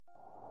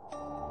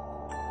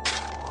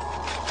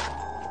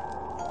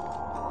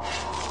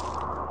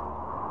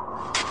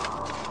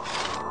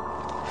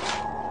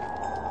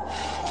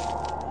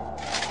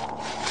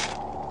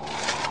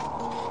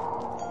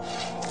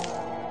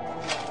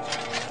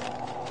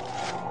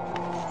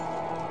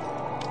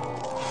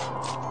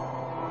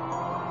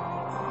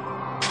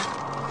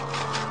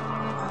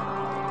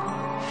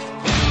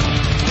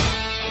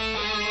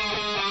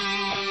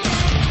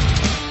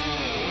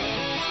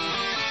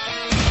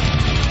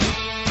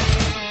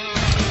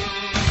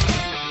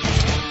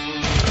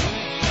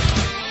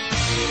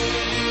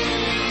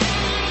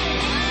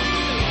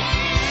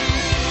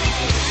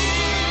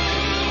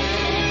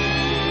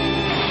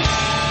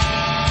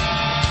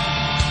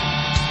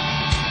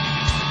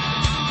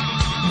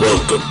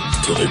Welcome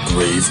to the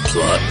Grave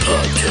Plot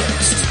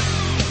Podcast.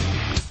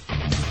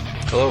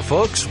 Hello,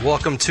 folks.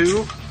 Welcome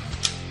to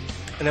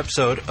an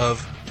episode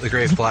of the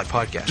Grave Plot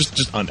Podcast.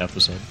 Just an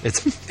episode.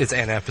 It's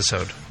an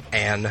episode.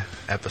 An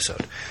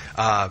episode.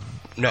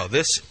 No,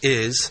 this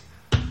is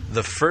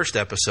the first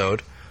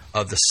episode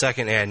of the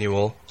second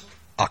annual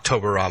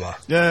Octoberama.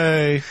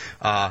 Yay!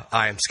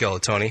 I am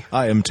Skeletoni.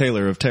 I am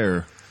Taylor of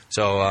Terror.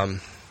 So,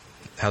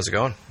 how's it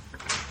going?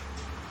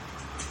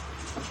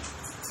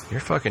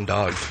 Your fucking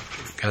dog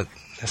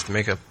has to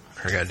make up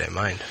her goddamn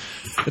mind.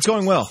 It's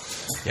going well.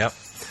 Yep.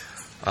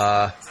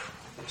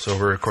 So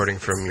we're recording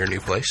from your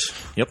new place.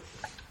 Yep.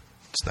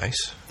 It's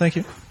nice. Thank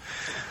you.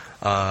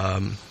 How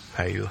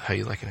you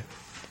liking it?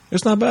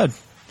 It's not bad.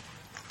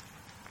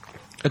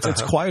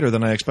 It's quieter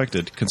than I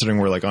expected, considering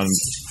we're like on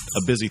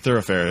a busy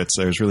thoroughfare.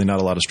 There's really not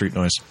a lot of street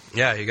noise.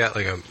 Yeah, you got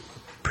like a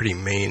pretty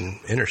main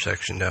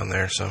intersection down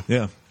there. So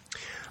yeah.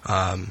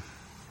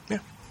 Yeah,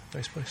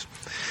 nice place.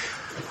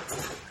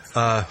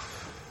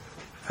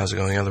 How's it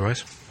going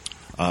otherwise?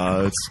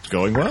 It's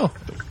going well.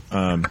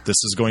 This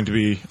is going to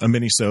be a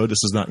mini-sode.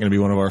 This is not going to be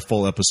one of our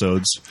full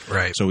episodes.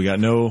 Right. So we got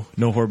no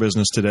horror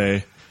business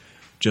today.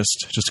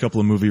 Just a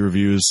couple of movie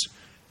reviews,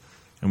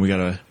 and we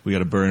gotta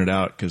burn it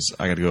out because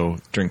I gotta go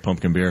drink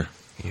pumpkin beer.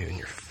 You and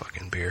your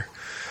fucking beer.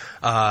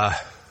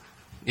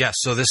 Yeah.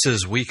 So this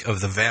is Week of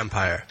the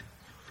Vampire.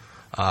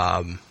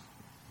 And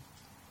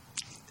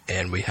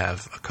we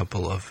have a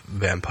couple of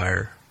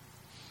vampire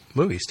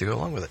movies to go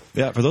along with it.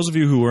 Yeah, for those of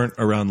you who weren't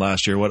around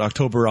last year, what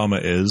Octoberama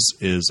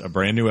is a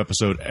brand new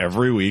episode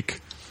every week.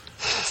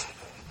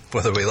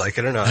 Whether we like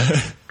it or not.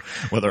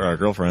 Whether our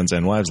girlfriends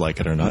and wives like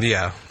it or not.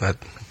 Yeah,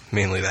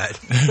 mainly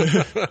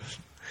that.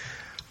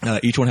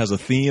 Each one has a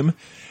theme,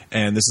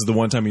 and this is the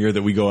one time of year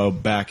that we go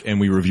out back and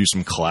we review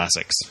some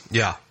classics.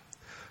 Yeah.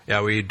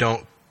 Yeah, we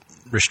don't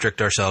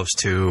restrict ourselves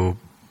to,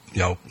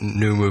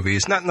 new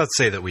movies. Not to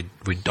say that we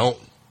don't,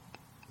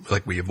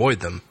 we avoid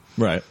them.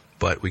 Right.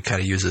 But we kind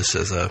of use this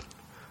as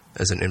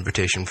an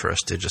invitation for us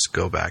to just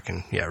go back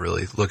and,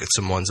 really look at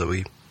some ones that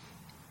we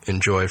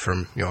enjoy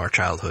from, our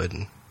childhood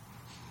and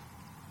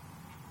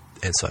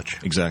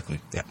such. Exactly.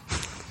 Yeah.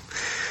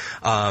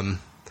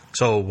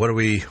 So what are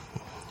we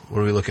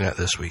looking at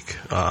this week?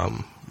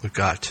 We've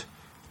got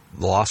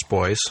The Lost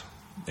Boys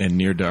and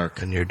Near Dark.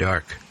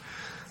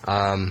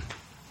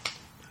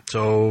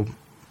 So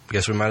I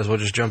guess we might as well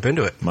just jump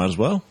into it. Might as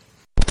well.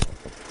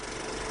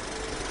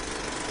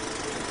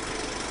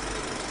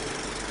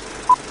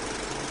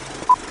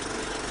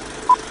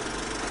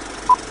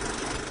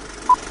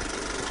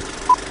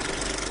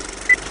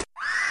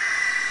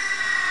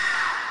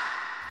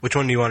 Which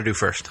one do you want to do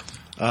first?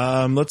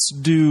 Let's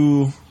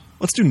do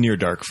Near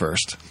Dark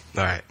first.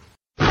 All right.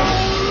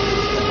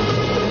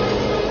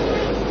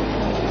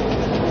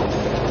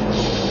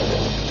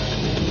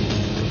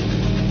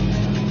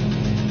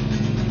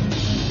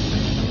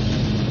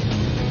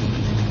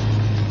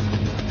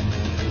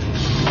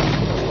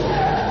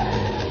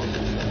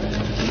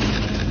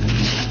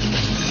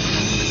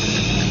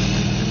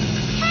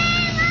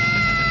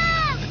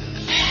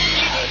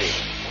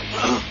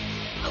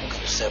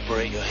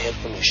 Separate your head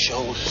from your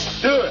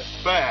shoulders. Do it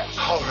fast.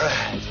 All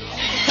right.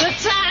 The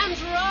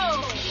time's roll.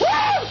 Woo!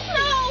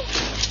 No!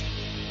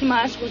 You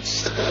might as well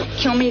just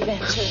kill me then,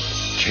 too.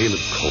 Caleb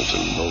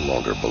Colton no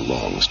longer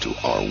belongs to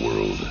our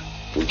world.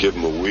 We give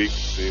him a week,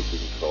 see if we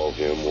can call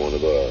him one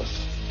of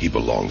us. He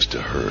belongs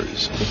to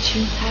hers. But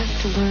you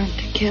have to learn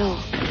to kill.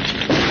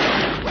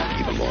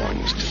 He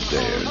belongs to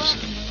theirs.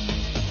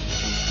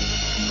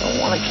 I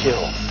want to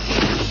kill.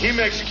 He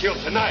makes you kill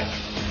tonight.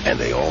 And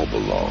they all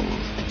belong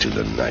to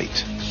the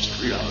night. It's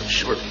 3 hours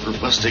short for a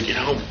bus ticket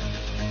home.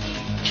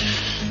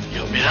 You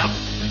help me out?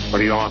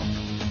 What are you on?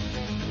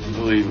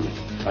 Believe me,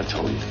 I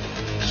told you.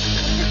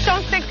 Just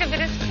don't think of it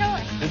as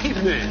killing.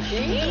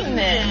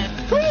 Amen.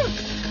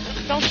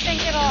 Don't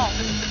think at all.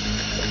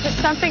 It's just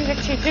something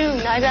that you do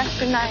night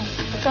after night.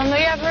 It's only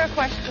ever a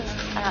question of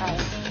how.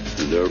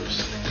 You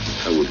nervous?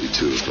 I would be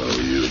too if I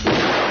were you.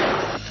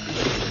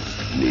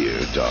 Near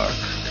Dark.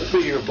 It'll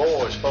be your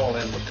boys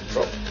falling in with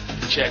control.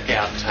 Check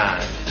out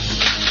time.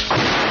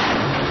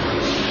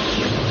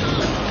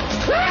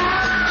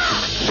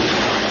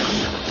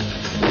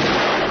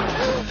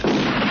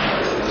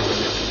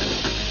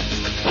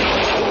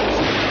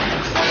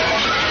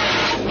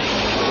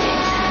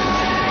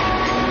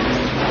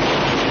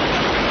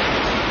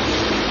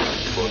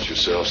 Bought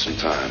yourself some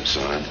time,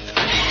 son.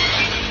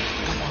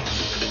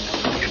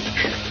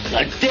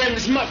 God damn,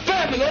 this is my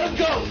family. Let him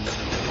go.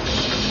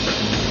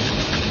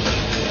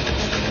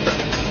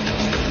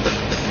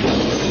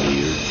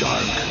 Near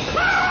Dark.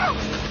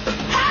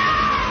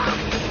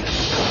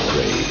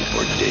 Pray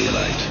for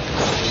daylight.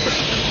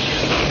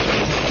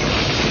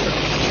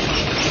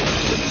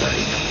 The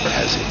night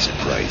has its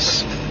price.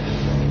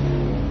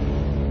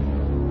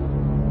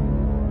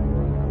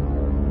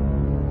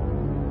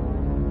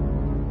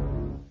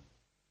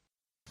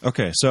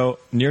 Okay, so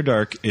Near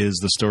Dark is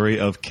the story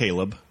of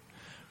Caleb,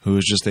 who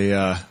is just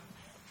a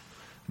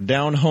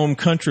down-home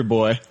country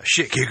boy. A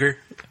shit kicker.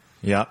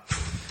 Yeah.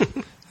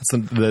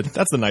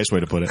 That's the nice way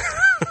to put it.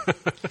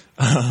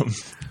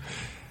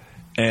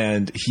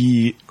 And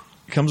he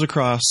comes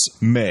across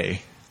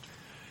May,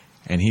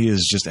 and he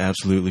is just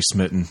absolutely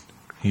smitten.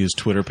 He is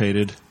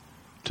Twitter-pated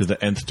to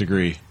the nth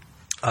degree.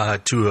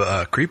 To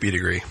a creepy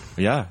degree.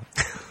 Yeah.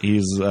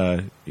 He's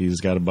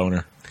got a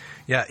boner.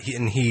 Yeah,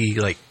 he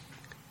like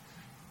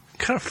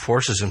kind of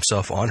forces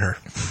himself on her.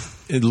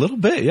 A little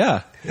bit,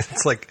 yeah.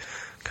 It's like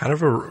kind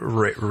of a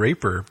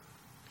raper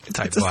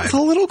type vibe. It's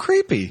a little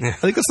creepy. Yeah. I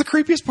think that's the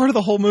creepiest part of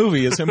the whole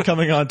movie is him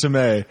coming on to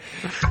May.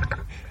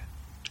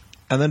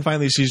 And then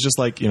finally she's just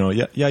like,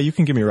 yeah, you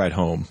can give me a ride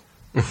home.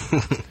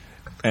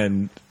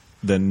 And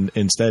then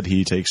instead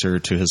he takes her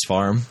to his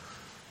farm.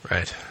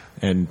 Right.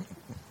 And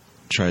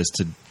tries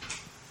to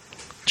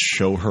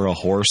show her a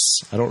horse.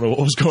 I don't know what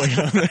was going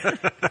on there.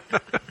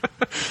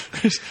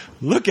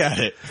 Look at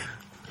it.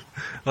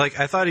 Like,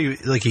 I thought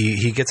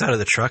he gets out of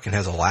the truck and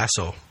has a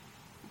lasso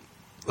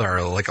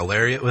or like a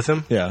lariat with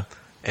him. Yeah.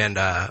 And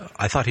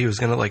I thought he was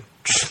gonna like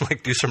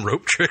do some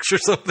rope tricks or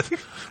something.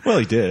 Well,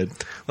 he did.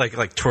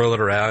 Like twirl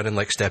it around and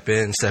like step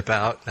in, step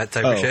out, that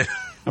type of shit.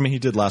 I mean, he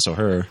did lasso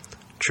her.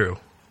 True.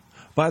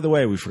 By the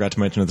way, we forgot to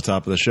mention at the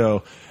top of the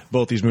show,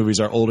 both these movies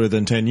are older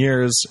than 10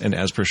 years, and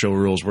as per show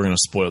rules, we're going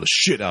to spoil the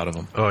shit out of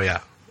them. Oh, yeah.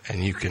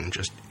 And you can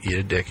just eat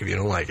a dick if you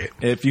don't like it.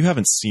 If you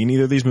haven't seen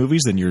either of these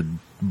movies, then you're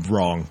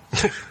wrong.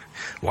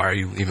 Why are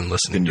you even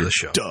listening to the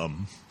show?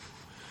 Dumb.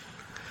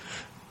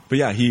 But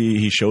yeah,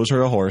 he shows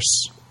her a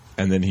horse,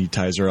 and then he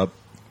ties her up.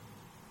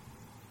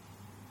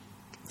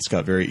 It's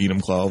got very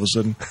Enumclaw all of a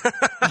sudden.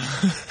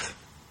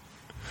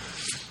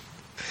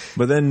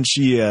 But then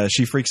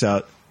she freaks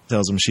out,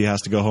 tells him she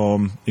has to go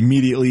home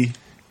immediately.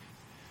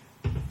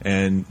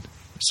 And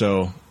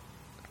so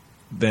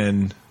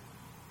then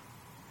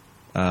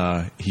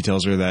he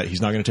tells her that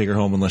he's not going to take her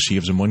home unless she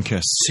gives him one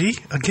kiss. See?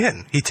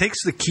 Again, he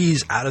takes the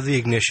keys out of the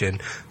ignition.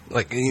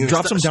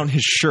 Drops them down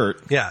his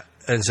shirt. Yeah,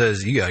 and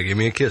says, you got to give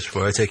me a kiss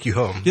before I take you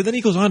home. Yeah, then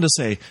he goes on to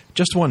say,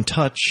 just one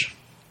touch.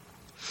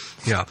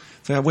 Yeah.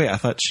 So, wait, I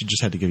thought she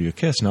just had to give you a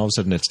kiss, and all of a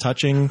sudden it's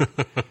touching.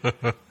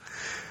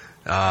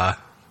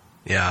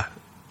 Yeah.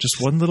 Just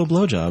one little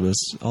blowjob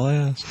is all I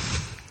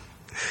ask.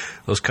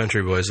 Those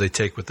country boys, they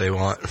take what they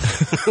want.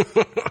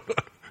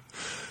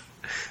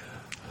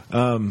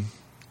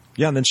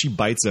 Yeah, and then she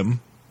bites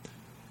him.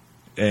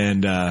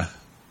 And not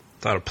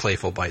a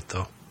playful bite,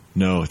 though.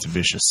 No, it's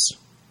vicious.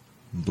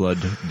 Blood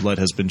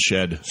has been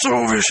shed.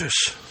 So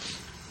vicious.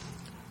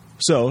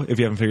 So, if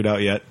you haven't figured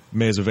out yet,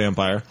 May is a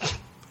vampire.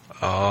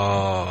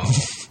 Oh.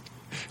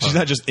 She's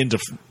not just into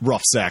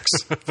rough sex.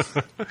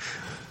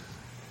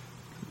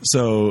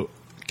 So,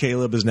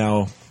 Caleb is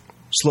now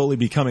slowly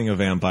becoming a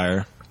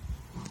vampire.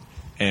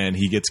 And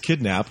he gets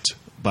kidnapped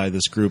by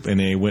this group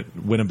in a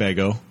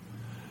Winnebago,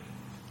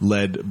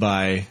 led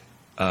by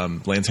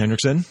Lance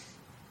Henriksen,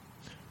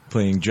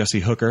 playing Jesse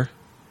Hooker,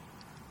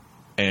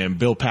 and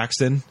Bill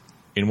Paxton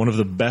in one of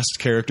the best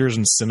characters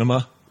in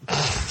cinema,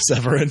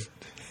 Severin.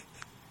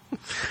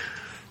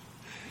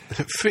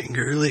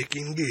 Finger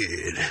licking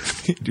good.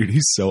 Dude,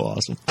 he's so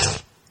awesome.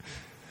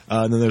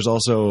 And then there's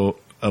also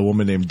a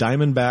woman named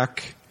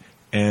Diamondback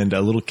and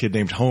a little kid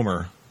named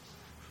Homer,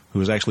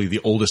 who is actually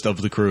the oldest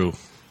of the crew.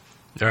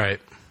 All right.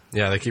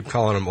 Yeah, they keep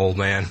calling him old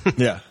man.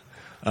 Yeah.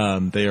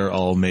 They are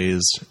all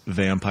May's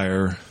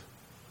vampire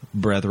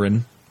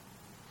brethren.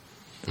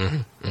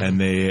 Mm-hmm. And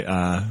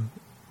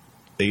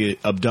they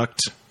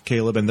abduct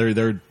Caleb, and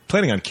they're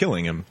planning on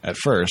killing him at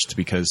first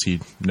because he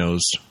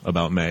knows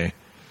about May.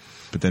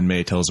 But then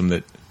May tells him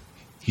that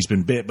he's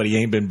been bit, but he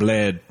ain't been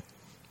bled.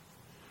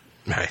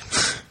 Right.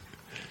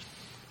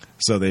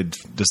 So they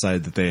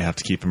decide that they have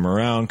to keep him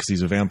around because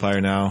he's a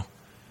vampire now.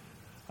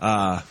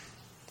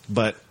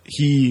 But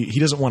he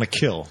doesn't want to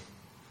kill.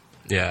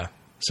 Yeah.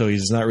 So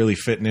he's not really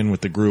fitting in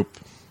with the group.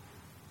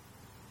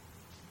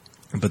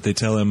 But they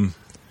tell him,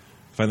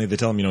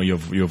 you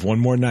have one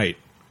more night,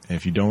 and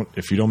if you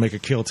don't make a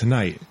kill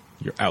tonight,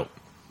 you're out.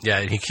 Yeah,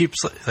 and he keeps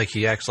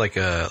he acts like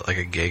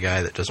a gay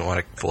guy that doesn't want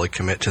to fully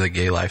commit to the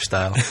gay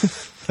lifestyle.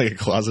 Like a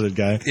closeted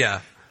guy.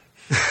 Yeah.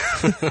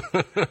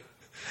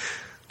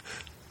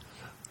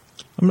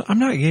 I'm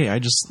not gay. I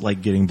just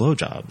like getting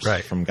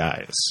blowjobs from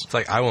guys. It's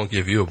like, I won't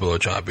give you a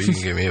blowjob, but you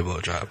can give me a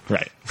blowjob.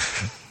 Right.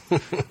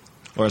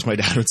 Or as my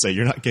dad would say,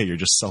 you're not gay, you're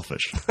just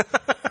selfish.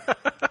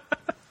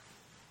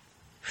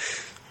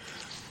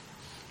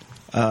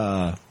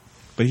 But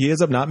he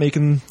ends up not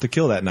making the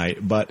kill that night,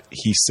 but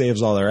he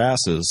saves all their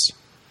asses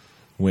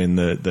when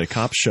the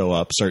cops show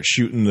up, start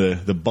shooting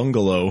the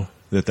bungalow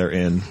that they're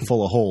in,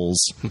 full of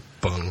holes.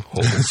 Bung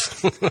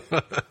holes.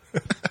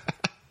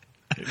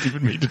 I didn't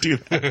even mean to do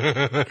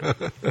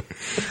that.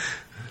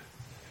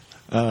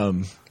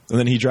 And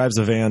then he drives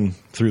the van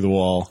through the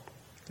wall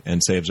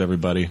and saves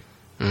everybody.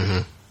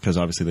 Because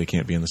obviously they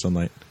can't be in the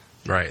sunlight.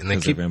 Right, and they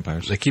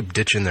keep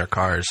ditching their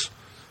cars.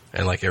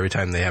 And every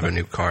time they have a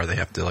new car, they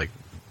have to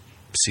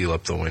seal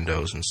up the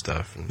windows and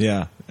stuff.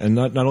 Yeah, and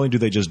not only do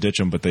they just ditch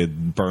them, but they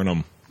burn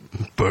them.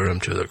 Burn them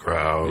to the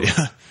ground.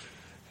 Yeah.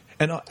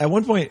 And at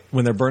one point,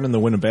 when they're burning the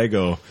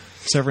Winnebago,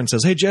 Severin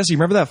says, "Hey, Jesse,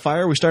 remember that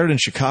fire we started in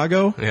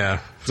Chicago?"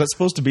 Yeah. Was that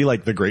supposed to be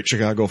like the Great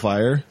Chicago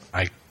Fire?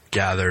 I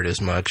gathered as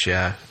much,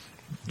 yeah.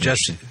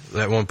 Jesse,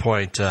 at one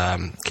point,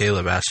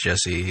 Caleb asked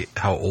Jesse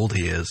how old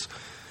he is.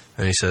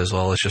 And he says,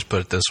 well, let's just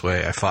put it this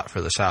way. I fought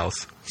for the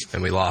South,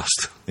 and we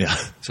lost. Yeah.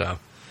 So.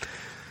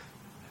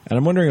 And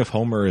I'm wondering if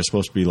Homer is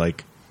supposed to be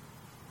like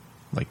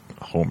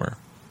Homer.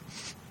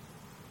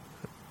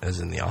 As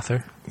in the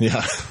author?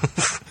 Yeah.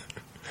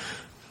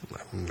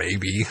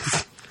 Maybe.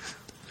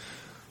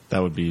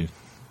 That would be...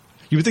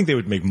 You would think they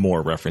would make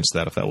more reference to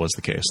that if that was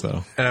the case,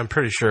 though. And I'm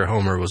pretty sure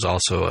Homer was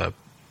also a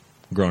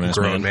grown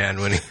man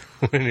when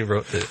he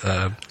wrote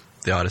the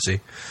Odyssey.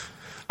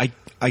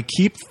 I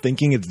keep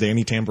thinking it's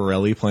Danny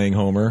Tamborelli playing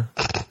Homer,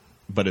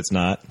 but it's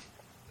not.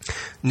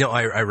 No,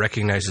 I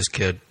recognize this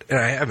kid. And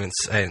I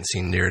hadn't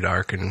seen Near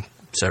Dark in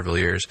several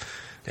years.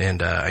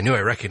 And I knew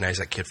I recognized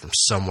that kid from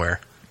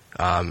somewhere.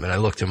 And I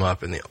looked him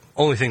up, and the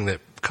only thing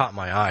that caught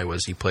my eye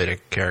was he played a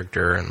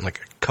character in like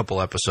a couple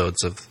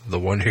episodes of The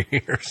Wonder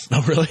Years.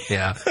 Oh, really?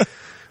 Yeah.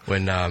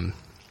 When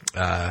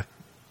what's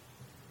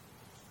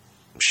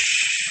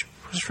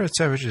Fred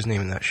Savage's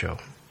name in that show?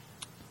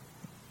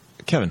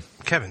 Kevin,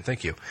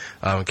 thank you.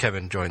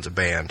 Kevin joins a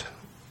band.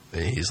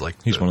 He's like...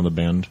 He's one of the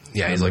band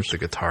Yeah, members. he's like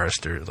the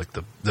guitarist or like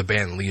the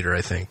band leader,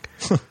 I think.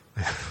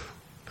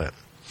 But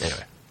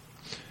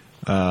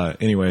anyway.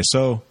 Anyway,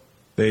 so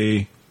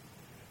they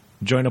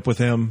join up with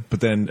him, but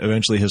then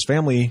eventually his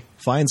family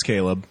finds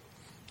Caleb,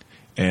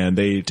 and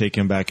they take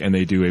him back and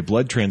they do a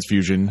blood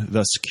transfusion,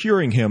 thus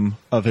curing him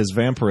of his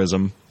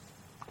vampirism.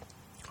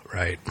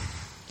 Right.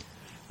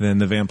 Then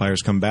the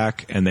vampires come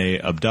back and they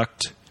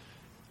abduct,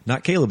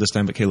 not Caleb this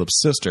time, but Caleb's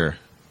sister,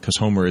 because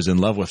Homer is in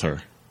love with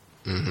her,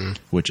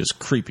 which is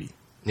creepy.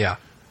 Yeah.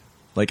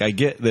 Like, I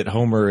get that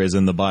Homer is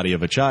in the body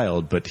of a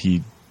child, but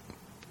he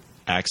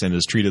acts and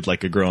is treated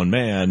like a grown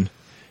man,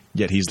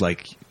 yet he's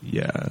like,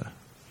 yeah,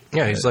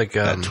 he's like...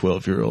 that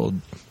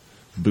 12-year-old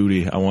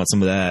booty, I want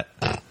some of that.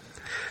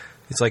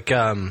 He's like,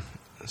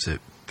 is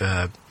it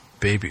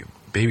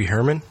Baby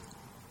Herman?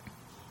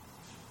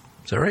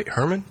 Is that right?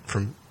 Herman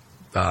from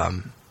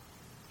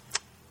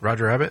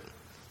Roger Rabbit?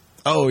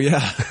 Oh,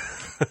 yeah.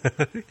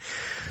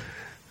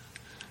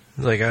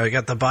 Like, I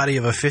got the body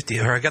of a 50,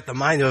 or I got the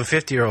mind of a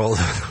 50-year-old,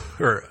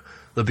 or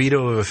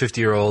libido of a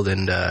 50-year-old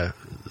and a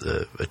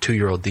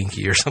 2-year-old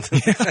dinky or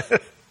something.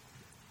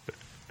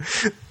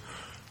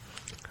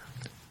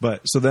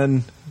 But, so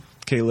then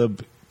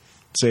Caleb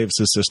saves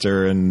his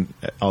sister and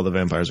all the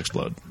vampires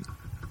explode.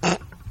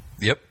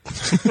 Yep.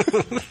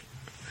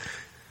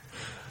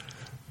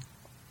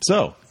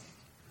 So,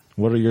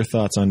 what are your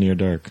thoughts on Near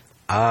Dark?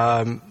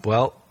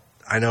 Well,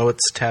 I know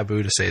it's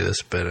taboo to say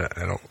this, but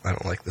I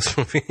don't like this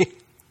movie.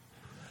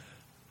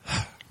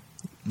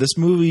 This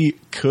movie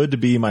could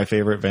be my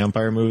favorite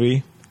vampire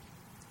movie,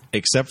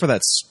 except for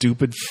that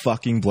stupid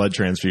fucking blood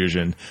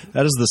transfusion.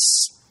 That is the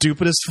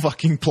stupidest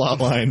fucking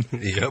plotline.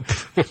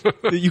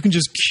 Yep. You can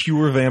just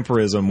cure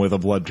vampirism with a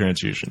blood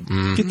transfusion.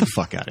 Mm-hmm. Get the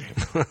fuck out of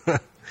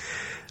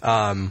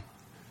here.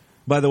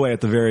 By the way, at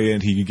the very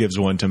end, he gives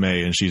one to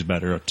May, and she's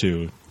better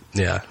too.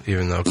 Yeah,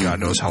 even though God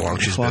knows how long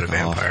she's been a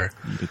vampire.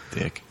 You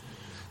dick.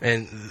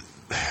 And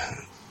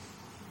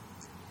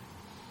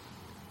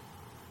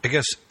I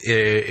guess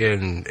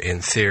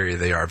in theory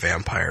they are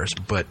vampires,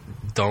 but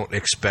don't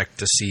expect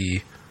to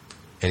see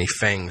any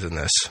fangs in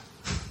this.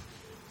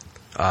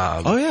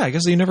 Oh yeah, I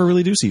guess you never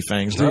really do see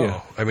fangs, do you?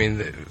 I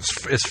mean,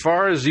 as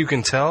far as you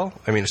can tell,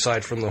 I mean,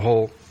 aside from the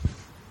whole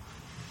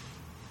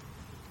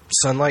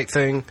sunlight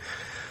thing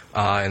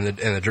and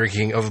the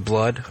drinking of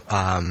blood,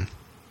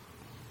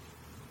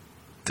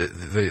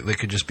 they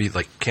could just be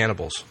like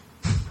cannibals.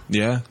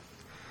 Yeah.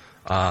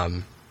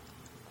 And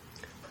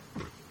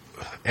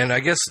I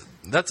guess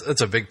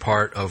that's a big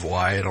part of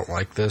why I don't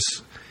like this,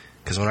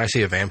 because when I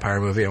see a vampire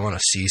movie, I want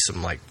to see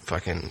some like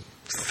fucking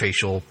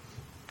facial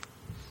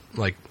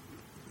like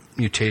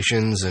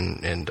mutations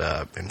and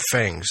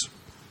fangs.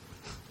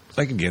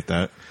 I can get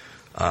that.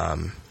 Yeah,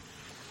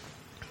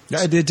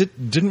 it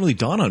didn't really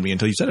dawn on me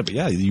until you said it, but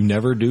yeah, you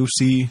never do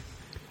see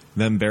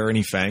them bear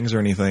any fangs or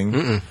anything.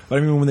 Mm-mm. But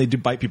I mean, when they do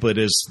bite people, it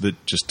is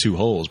just two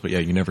holes, but yeah,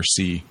 you never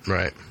see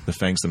the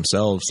fangs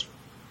themselves.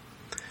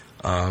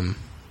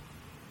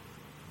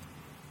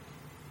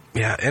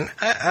 Yeah, and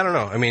I don't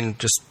know. I mean,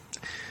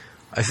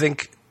 I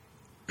think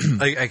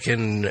I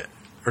can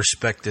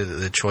respect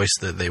the choice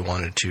that they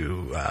wanted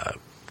to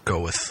go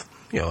with,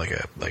 like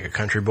a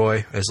country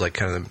boy as like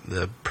kind of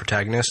the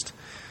protagonist,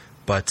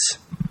 but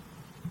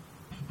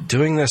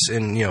doing this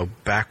in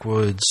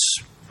backwoods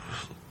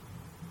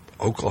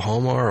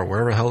Oklahoma or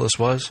wherever the hell this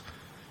was.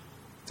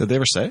 Did they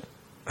ever say?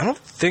 I don't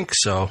think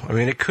so. I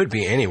mean, it could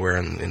be anywhere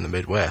in the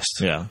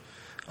Midwest. Yeah.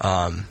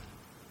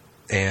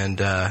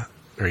 And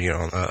or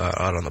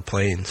out on the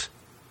plains.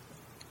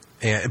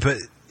 But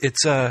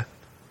it's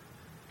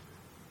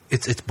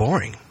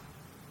boring.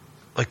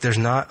 Like, there's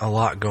not a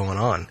lot going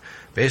on.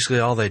 Basically,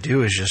 all they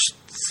do is just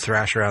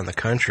thrash around the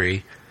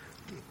country,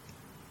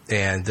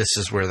 and this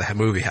is where the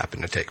movie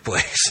happened to take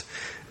place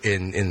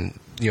in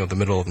the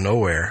middle of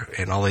nowhere,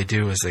 and all they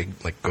do is they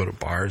like go to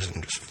bars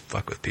and just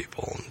fuck with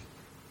people.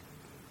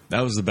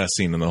 That was the best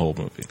scene in the whole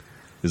movie.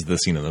 Is the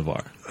scene in the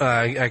bar?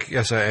 I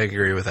guess I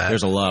agree with that.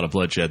 There's a lot of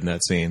bloodshed in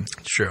that scene.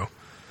 It's true,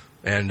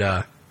 and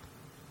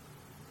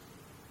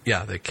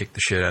they kick the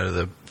shit out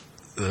of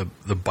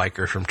the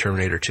biker from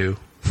Terminator 2,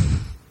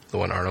 the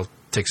one Arnold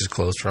takes his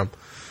clothes from.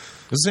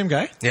 It's the same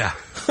guy? Yeah.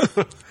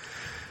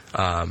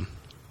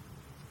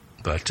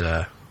 But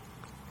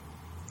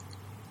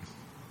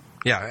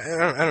I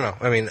don't know.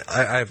 I mean,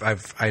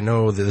 I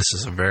know that this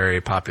is a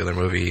very popular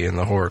movie in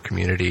the horror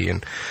community,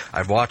 and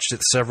I've watched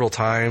it several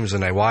times.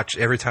 And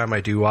every time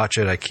I do watch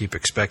it, I keep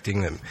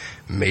expecting that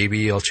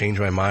maybe I'll change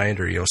my mind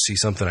or see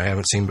something I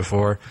haven't seen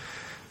before.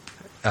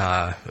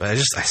 I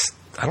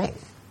don't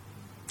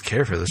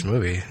care for this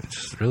movie. It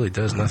just really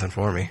does nothing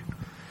for me.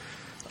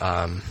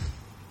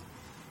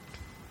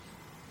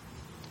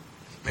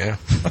 Yeah.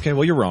 Okay,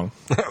 well, you're wrong.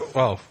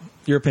 Well,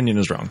 your opinion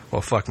is wrong.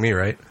 Well, fuck me,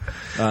 right?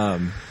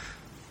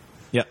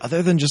 Yeah,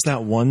 other than just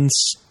that one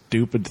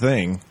stupid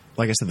thing,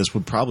 like I said, this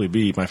would probably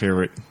be my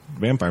favorite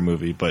vampire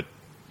movie, but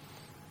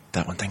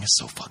that one thing is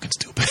so fucking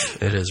stupid.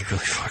 It is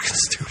really fucking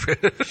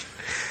stupid.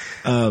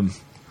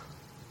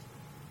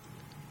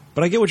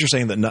 But I get what you're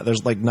saying, that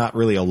there's like not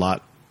really a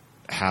lot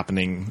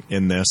happening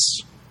in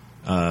this.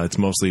 It's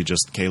mostly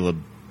just Caleb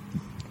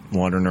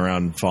wandering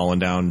around, falling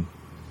down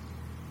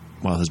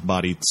while his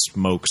body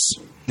smokes.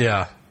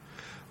 Yeah.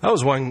 That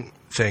was one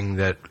thing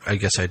that I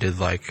guess I did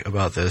like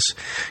about this.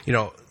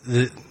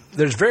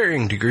 There's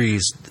varying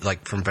degrees,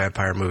 like from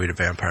vampire movie to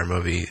vampire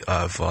movie,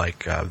 of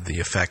like the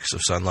effects of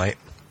sunlight.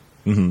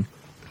 Mm-hmm.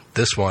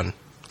 This one,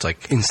 it's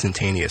like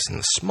instantaneous, and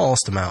the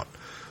smallest amount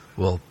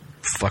will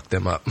fuck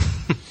them up.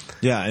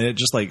 Yeah, and it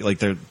just like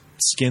their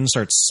skin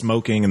starts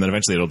smoking, and then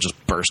eventually it'll just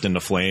burst into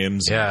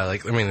flames. Yeah,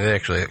 they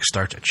actually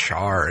start to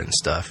char and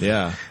stuff.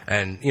 Yeah,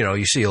 and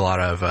you see a lot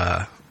of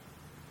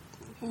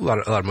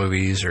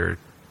movies or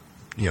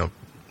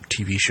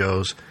TV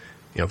shows.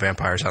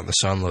 Vampires out in the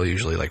sun, they'll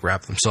usually like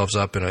wrap themselves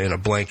up in a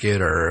blanket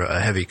or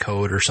a heavy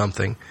coat or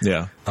something.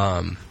 Yeah.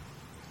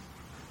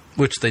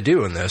 Which they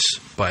do in this,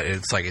 but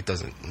it's like it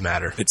doesn't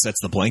matter. It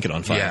sets the blanket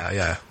on fire. Yeah,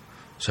 yeah.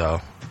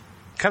 So,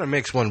 kind of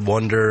makes one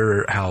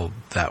wonder how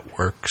that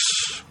works.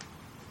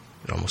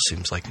 It almost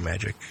seems like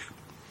magic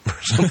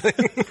or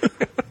something.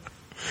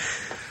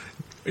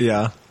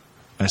 Yeah,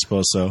 I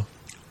suppose so.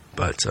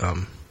 But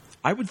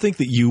I would think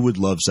that you would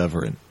love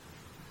Severin.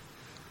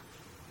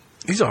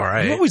 He's all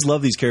right. I always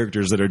love these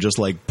characters that are just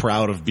like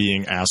proud of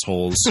being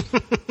assholes.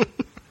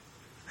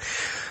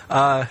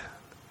 I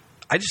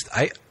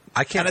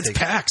can't. And it's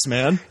Pax,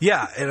 man.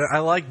 Yeah, and I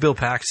like Bill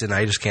Paxton.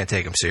 I just can't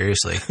take him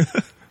seriously.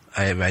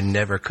 I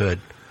never could.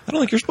 I don't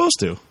think you're supposed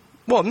to.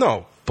 Well,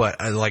 no, but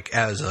I like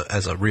as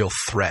a real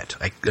threat.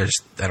 I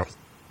don't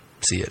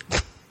see it.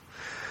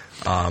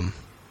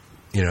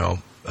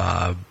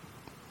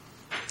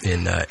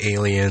 In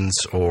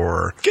Aliens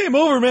or Game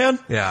Over, man.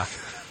 Yeah.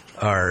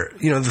 Or,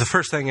 the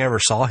first thing I ever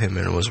saw him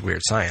in was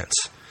Weird Science.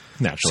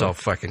 Naturally. So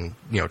fucking,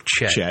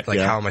 Chet. Yeah.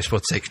 How am I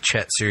supposed to take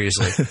Chet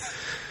seriously?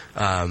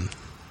 Guy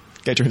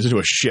turns into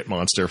a shit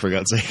monster, for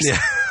God's sake. Yeah.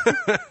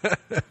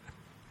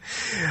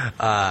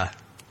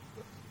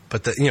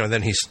 But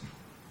then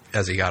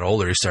as he got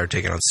older, he started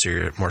taking on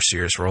more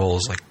serious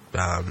roles like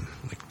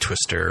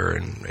Twister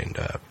and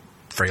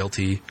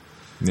Frailty.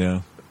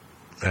 Yeah.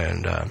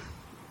 And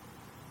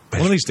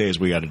one of these days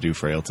we got to do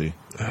Frailty.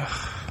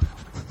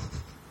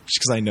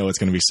 Just because I know it's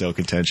going to be so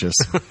contentious.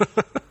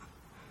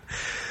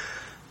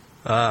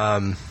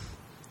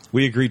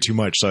 We agree too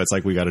much, so it's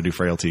like we got to do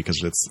Frailty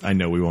because I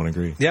know we won't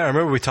agree. Yeah, I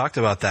remember we talked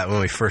about that when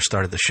we first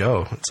started the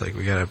show. It's like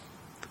we got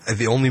to...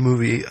 The only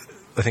movie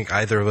I think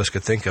either of us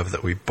could think of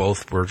that we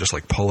both were just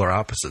like polar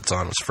opposites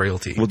on was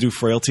Frailty. We'll do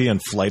Frailty and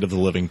Flight of the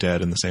Living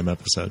Dead in the same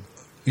episode.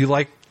 You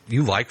like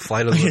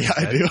Flight of the Living Dead?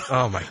 Yeah, I do.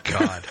 Oh, my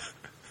God.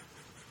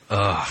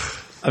 Ugh.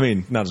 I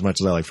mean, not as much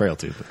as I like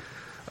Frailty, but...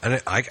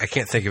 I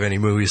can't think of any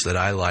movies that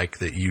I like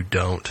that you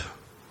don't.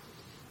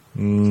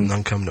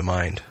 None come to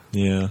mind.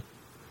 Yeah.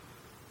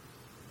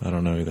 I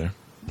don't know either.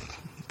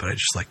 But I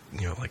just like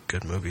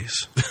good movies.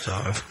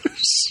 So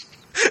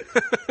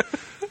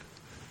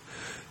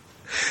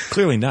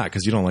Clearly not,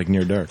 because you don't like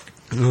Near Dark.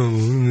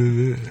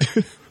 Yeah,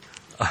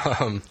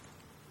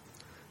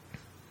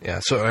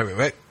 so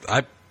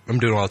I'm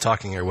doing all the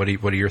talking here. What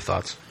are your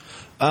thoughts?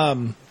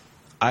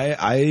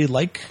 I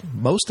like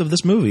most of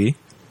this movie.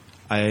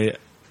 I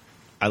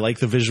like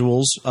the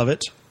visuals of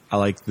it. I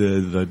like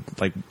the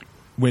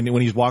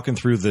when he's walking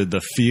through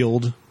the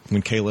field,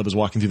 when Caleb is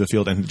walking through the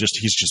field and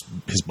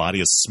his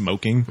body is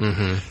smoking.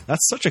 Mm-hmm.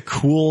 That's such a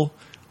cool,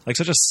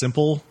 such a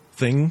simple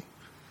thing,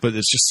 but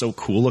it's just so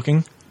cool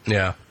looking.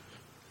 Yeah.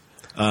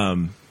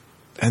 And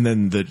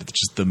then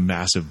the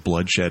massive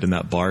bloodshed in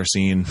that bar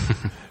scene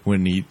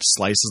when he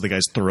slices the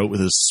guy's throat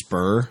with his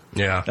spur.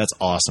 Yeah. That's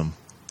awesome.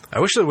 I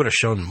wish they would have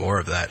shown more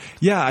of that.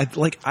 Yeah,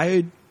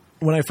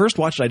 when I first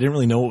watched it, I didn't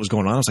really know what was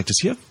going on. I was like, does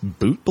he have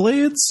boot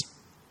blades?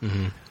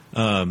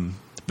 Mm-hmm.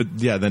 But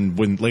yeah, then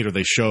when later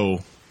they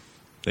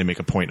make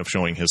a point of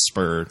showing his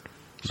spur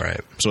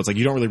Right. So it's like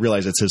you don't really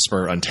realize it's his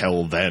spur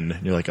until then.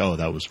 You're like, oh,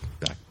 that was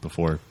back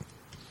before.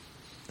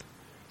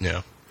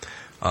 Yeah.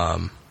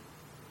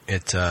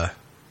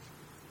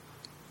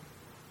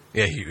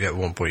 He, at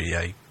one point,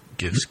 he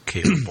gives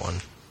Caleb one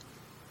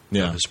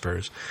of his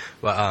spurs.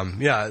 But,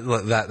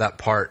 that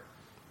part,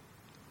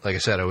 like I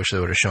said, I wish they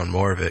would have shown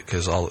more of it,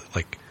 because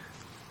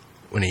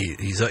when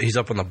he's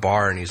up on the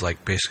bar and he's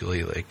like,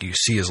 basically, like, you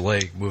see his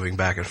leg moving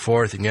back and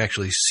forth, and you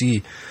actually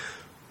see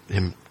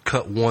him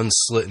cut one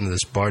slit into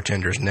this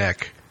bartender's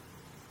neck,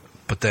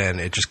 but then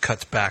it just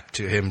cuts back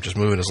to him just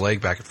moving his leg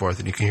back and forth,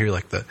 and you can hear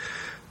like the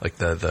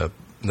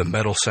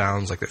metal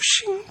sounds, like the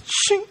shing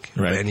shink,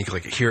 right? And you can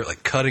like hear it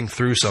like cutting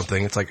through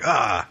something. It's like,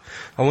 I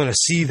want to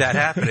see that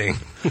happening.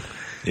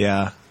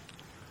 Yeah,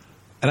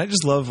 and I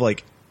just love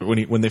like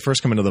when they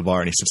first come into the bar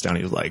and he sits down,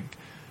 he's like,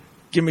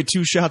 "Give me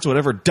 2 shots,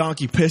 whatever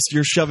donkey piss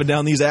you're shoving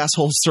down these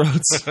assholes'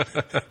 throats."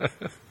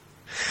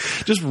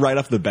 Just right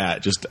off the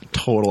bat, just a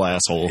total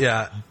asshole.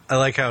 Yeah, I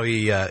like how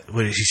he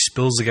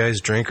spills the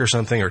guy's drink or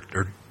something, or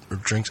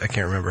drinks. I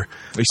can't remember.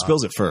 He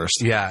spills it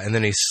first. Yeah, and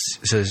then he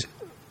says,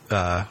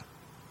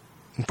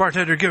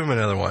 "Bartender, give him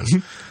another one."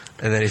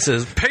 And then he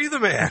says, "Pay the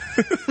man."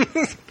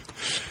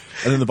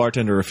 And then the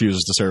bartender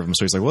refuses to serve him,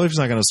 so he's like, "Well, if he's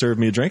not going to serve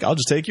me a drink, I'll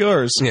just take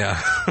yours."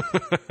 Yeah.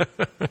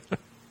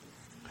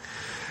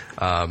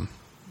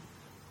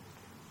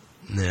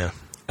 Yeah.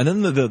 And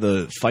then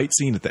the fight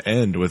scene at the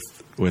end with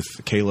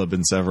Caleb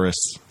and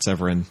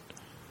Severin,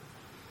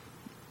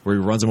 where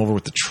he runs him over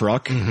with the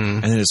truck,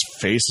 and then his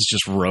face is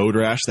just road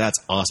rash. That's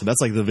awesome.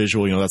 That's like the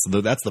visual,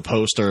 that's the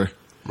poster.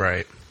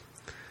 Right.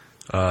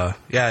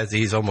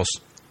 He's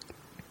almost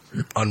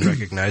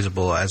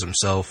unrecognizable as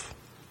himself.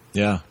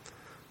 Yeah.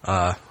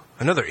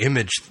 Another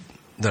image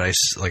that I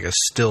like, a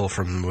still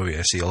from the movie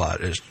I see a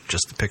lot, is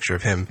just the picture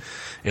of him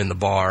in the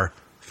bar,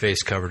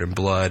 face covered in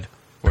blood,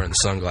 wearing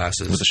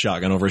sunglasses with a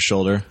shotgun over his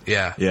shoulder.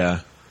 Yeah.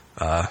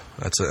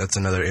 That's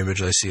another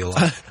image I see a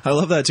lot. I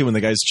love that too, when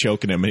the guy's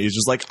choking him and he's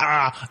just like, he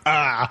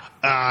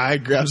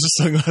grabs his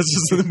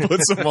sunglasses and then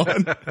puts them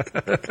on.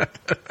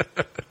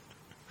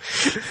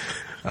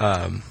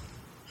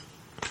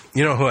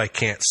 You know who I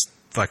can't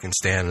fucking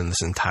stand in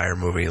this entire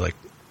movie, like,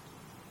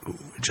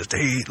 just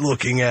hate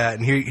looking at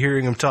and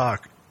hearing him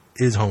talk,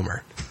 is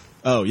Homer.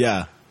 Oh,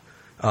 yeah.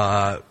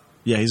 Yeah,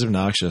 he's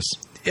obnoxious.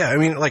 Yeah, I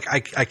mean, like,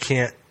 I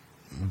can't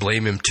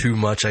blame him too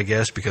much, I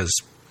guess, because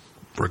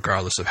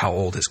regardless of how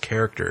old his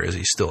character is,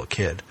 he's still a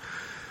kid.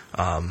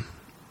 I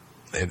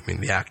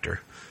mean, the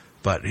actor.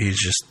 But he's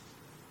just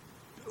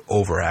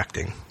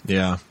overacting.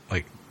 Yeah.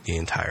 Like, the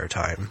entire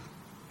time.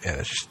 And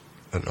it's just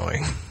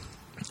annoying.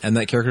 And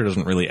that character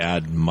doesn't really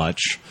add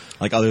much,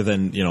 like, other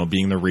than,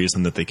 being the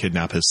reason that they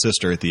kidnap his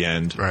sister at the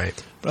end. Right.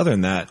 But other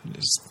than that,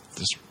 it's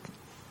just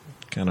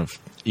kind of,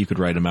 you could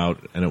write him out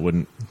and it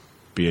wouldn't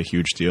be a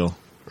huge deal.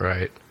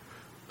 Right.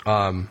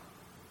 By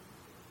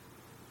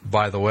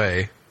the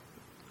way,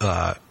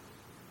 my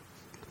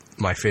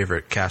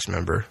favorite cast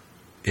member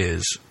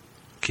is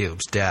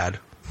Caleb's dad,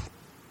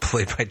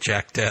 played by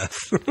Jack Death.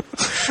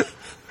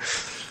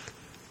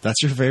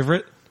 That's your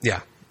favorite? Yeah,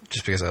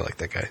 just because I like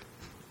that guy.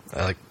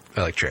 I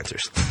like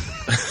Trancers.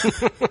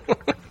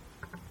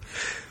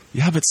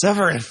 Yeah, but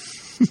Severin.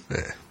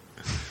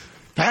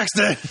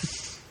 Paxton.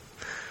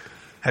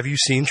 Have you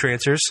seen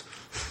Trancers?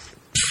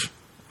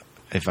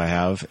 If I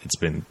have, it's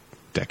been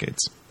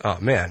decades. Oh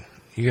man,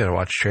 you gotta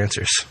watch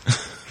Trancers.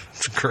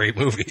 It's a great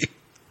movie.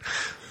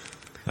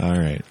 All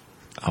right,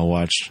 I'll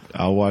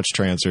watch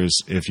Trancers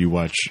if you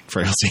watch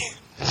Frailty.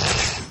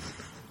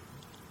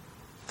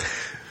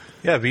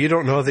 Yeah, but you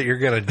don't know that you're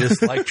gonna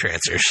dislike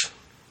Trancers.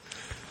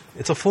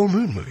 It's a full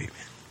moon movie,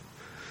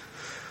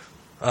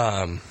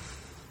 man.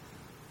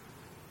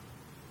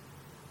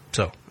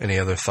 So, any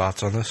other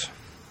thoughts on this?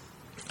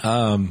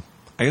 I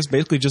guess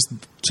basically just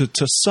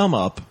to sum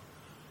up,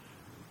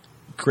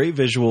 great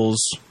visuals.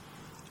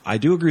 I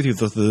do agree with you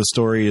that the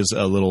story is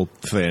a little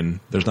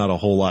thin. There's not a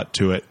whole lot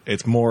to it.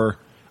 It's more,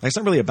 it's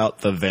not really about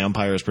the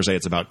vampires per se.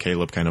 It's about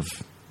Caleb kind of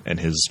and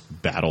his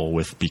battle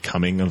with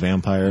becoming a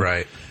vampire.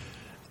 Right.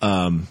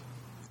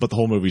 But the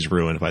whole movie's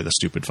ruined by the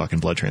stupid fucking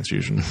blood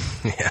transfusion.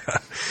 Yeah.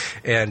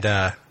 And,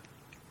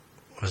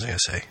 what was I going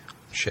to say?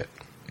 Shit.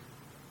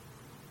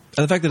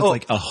 And the fact that it's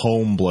like a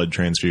home blood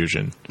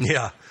transfusion.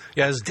 Yeah.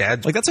 Yeah, his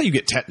dad. Like, that's how you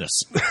get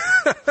tetanus.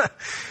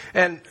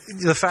 And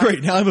the fact.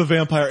 Great, now I'm a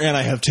vampire and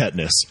I have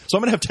tetanus. So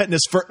I'm going to have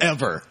tetanus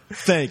forever.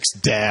 Thanks,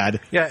 Dad.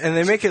 Yeah, and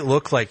they make it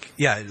look like,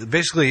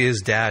 basically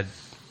his dad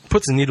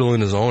puts a needle in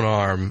his own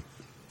arm,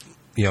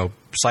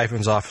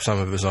 siphons off some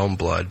of his own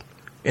blood,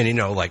 and,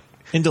 like.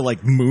 Into,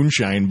 like,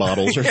 moonshine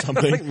bottles or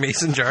something. Like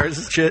mason jars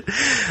and shit.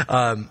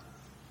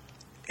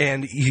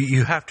 And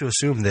you have to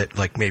assume that,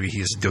 like, maybe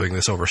he's doing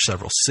this over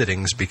several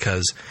sittings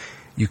because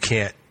you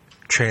can't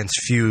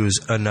transfuse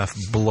enough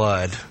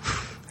blood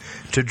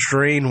to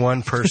drain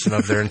one person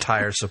of their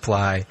entire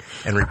supply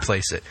and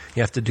replace it.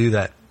 You have to do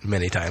that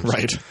many times.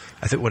 Right.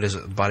 I think, what is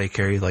it? Body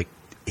carry, like,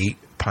 8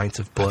 pints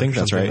of blood? I think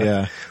that's right,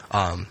 yeah.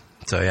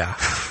 So, yeah.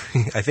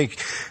 I think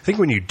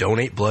when you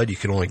donate blood, you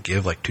can only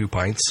give, like, 2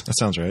 pints. That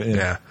sounds right,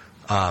 yeah.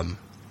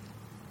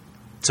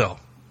 So,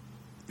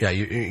 yeah,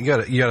 you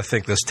gotta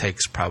think this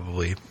takes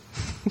probably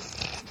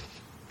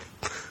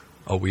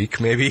a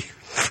week, maybe,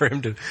 for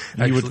him to.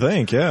 You would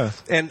think, yeah.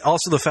 And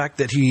also the fact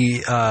that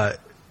he,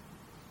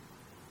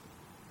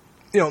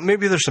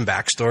 maybe there's some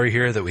backstory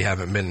here that we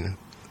haven't been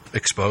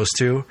exposed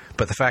to,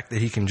 but the fact that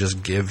he can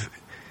just give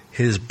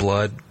his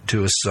blood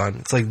to his son,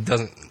 it's like it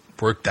doesn't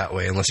work that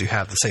way unless you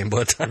have the same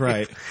blood type.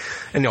 Right.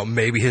 And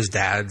maybe his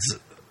dad's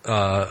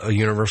a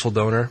universal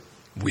donor.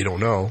 We don't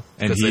know.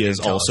 And he is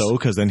also,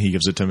 because then he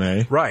gives it to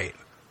May. Right.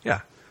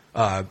 Yeah.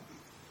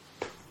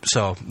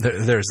 So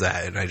there's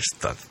that. And I just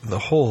thought the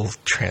whole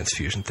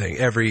transfusion thing,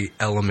 every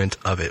element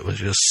of it was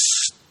just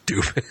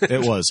stupid.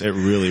 It was. It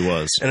really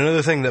was. And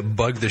another thing that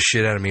bugged the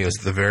shit out of me was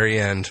at the very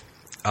end,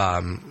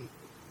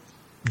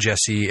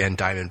 Jesse and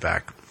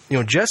Diamondback.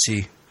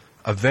 Jesse,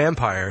 a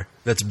vampire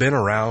that's been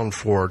around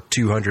for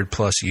 200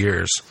 plus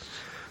years,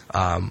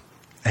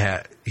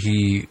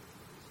 he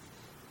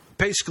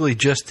basically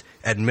just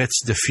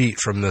admits defeat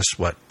from this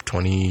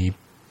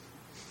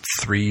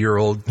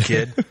 23-year-old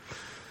kid,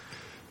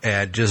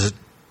 and just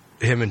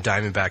him and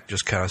Diamondback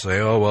just kind of say,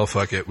 "Oh well,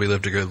 fuck it, we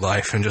lived a good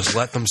life," and just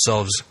let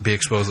themselves be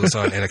exposed to the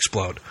sun and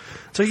explode.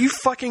 So, are you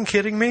fucking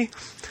kidding me?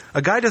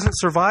 A guy doesn't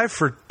survive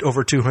for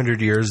over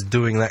 200 years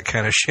doing that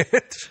kind of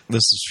shit. This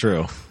is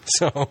true.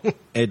 So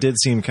it did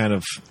seem kind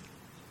of,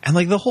 and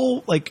the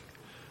whole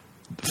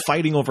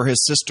fighting over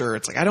his sister.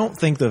 It's I don't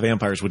think the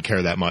vampires would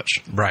care that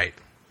much, right?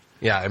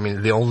 Yeah, I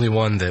mean, the only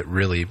one that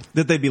really...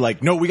 That they'd be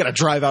like, no, we got to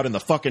drive out in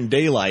the fucking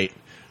daylight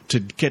to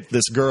get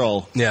this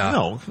girl. Yeah.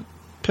 No,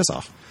 piss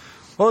off.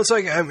 Well, it's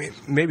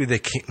maybe they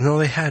can't... No,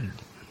 they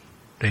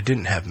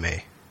didn't have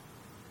May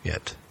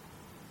yet.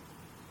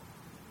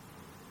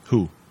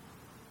 Who?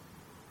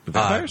 The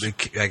vampires?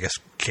 I guess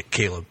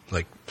Caleb,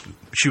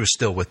 she was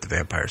still with the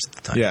vampires at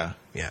the time. Yeah.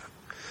 Yeah.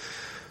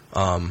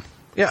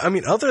 Yeah, I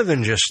mean, other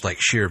than just,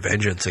 sheer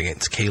vengeance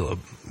against Caleb,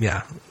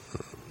 yeah,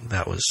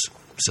 that was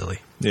silly.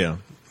 Yeah.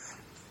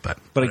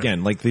 But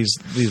again, these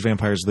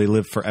vampires, they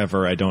live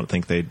forever. I don't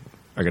think they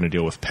are going to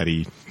deal with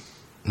petty.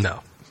 No.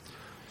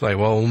 It's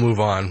we'll move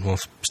on. We'll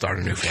start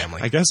a new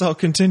family. I guess I'll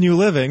continue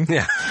living.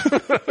 Yeah.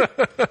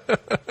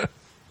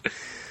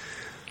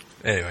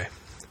 Anyway.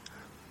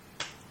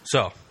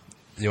 So,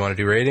 you want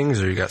to do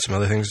ratings, or you got some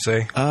other things to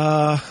say?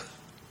 I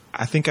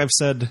think I've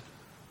said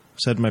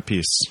my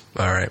piece.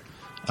 All right.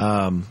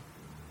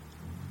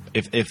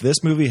 If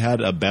this movie had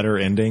a better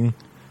ending,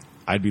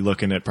 I'd be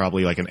looking at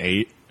probably an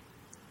 8.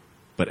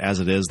 But as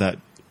it is,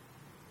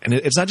 and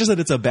it's not just that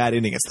it's a bad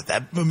ending; it's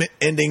that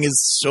ending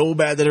is so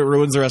bad that it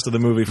ruins the rest of the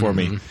movie for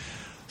me.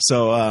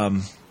 So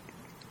I'm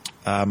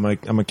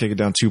gonna kick it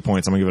down 2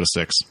 points. I'm gonna give it a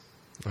 6.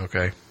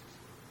 Okay.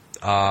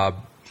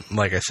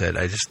 Like I said,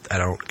 I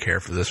don't care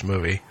for this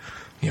movie.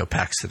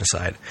 Paxton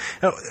aside.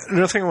 Now,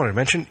 another thing I wanted to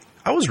mention: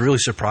 I was really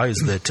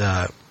surprised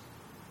that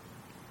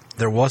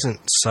there wasn't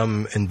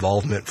some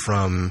involvement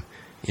from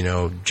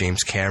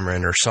James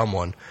Cameron or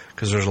someone,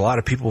 because there's a lot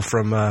of people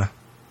from.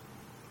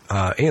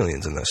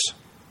 Aliens in this.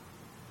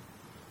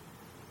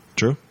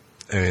 True.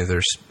 I mean,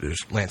 there's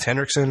Lance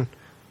Henriksen.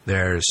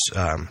 There's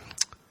the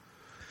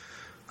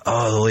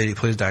lady who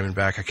plays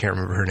Diamondback. I can't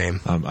remember her name.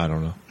 I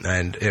don't know.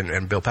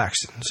 And Bill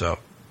Paxton. So,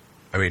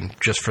 I mean,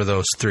 just for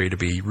those three to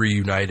be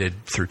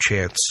reunited through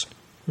chance.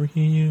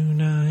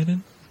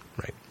 Reunited.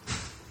 Right.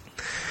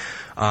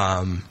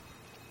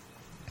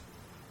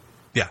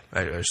 Yeah,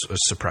 I was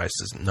surprised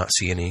to not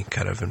see any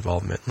kind of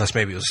involvement, unless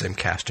maybe it was the same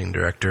casting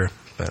director,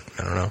 but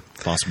I don't know.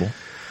 Possible.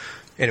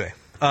 Anyway,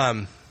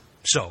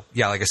 so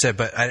yeah, like I said,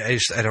 but I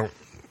don't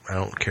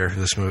care for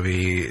this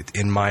movie.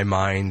 In my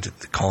mind,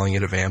 calling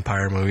it a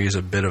vampire movie is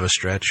a bit of a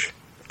stretch,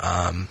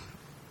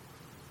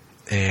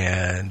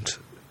 and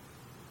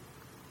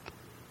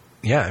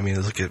yeah, I mean,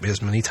 look at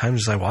as many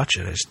times as I watch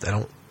it,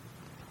 I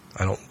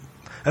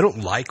don't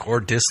like or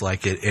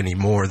dislike it any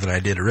more than I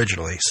did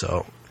originally.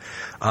 So,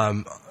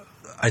 I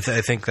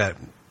think that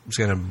is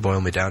going to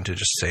boil me down to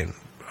just saying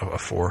a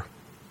 4.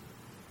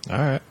 All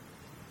right.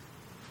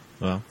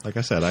 Well, like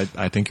I said,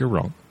 I think you're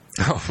wrong.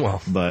 Oh,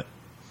 well. But.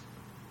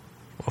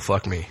 Well,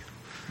 fuck me.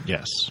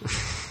 Yes.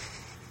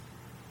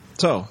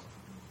 So,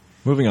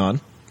 moving on.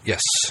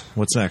 Yes.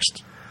 What's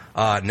next?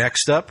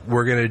 Next up,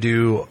 we're going to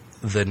do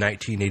the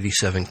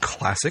 1987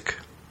 classic,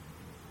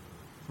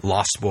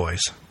 Lost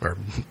Boys. Or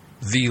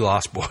The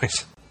Lost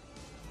Boys.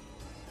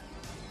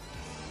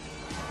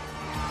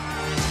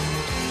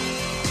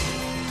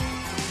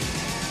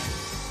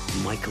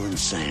 Michael and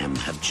Sam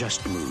have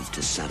just moved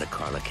to Santa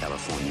Carla,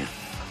 California.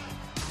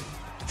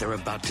 They're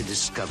about to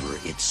discover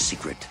its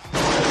secret.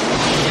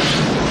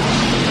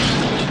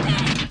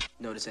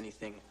 Notice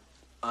anything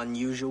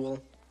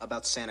unusual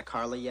about Santa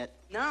Carla yet?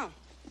 No.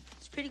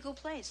 It's a pretty cool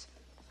place.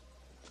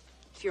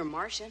 If you're a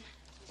Martian.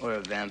 Or a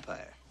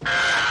vampire.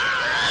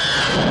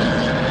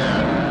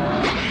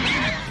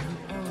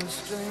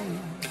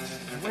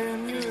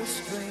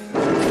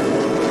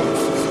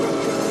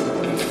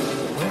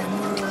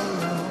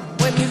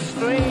 When you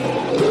scream.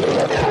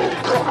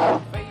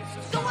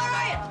 So where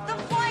are you? The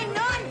flying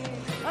nun?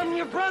 I'm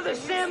your brother,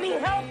 Sammy.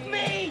 Help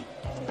me!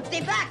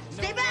 Stay back!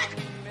 Stay back!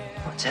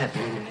 What's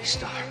happening to me,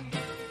 Star?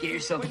 Get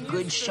yourself a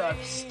good sharp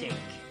steak.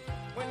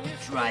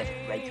 Drive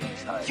it right through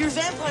his heart. You're a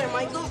vampire,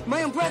 Michael.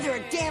 My own brother,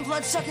 a damn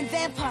blood-sucking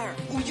vampire.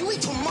 Oh, you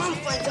wait till Mom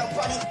finds out,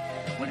 buddy.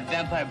 When a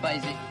vampire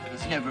buys it,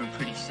 it's never a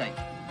pretty sight.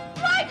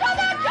 Michael,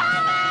 they're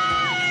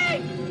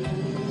coming!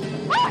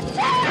 Oh,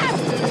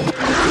 shit!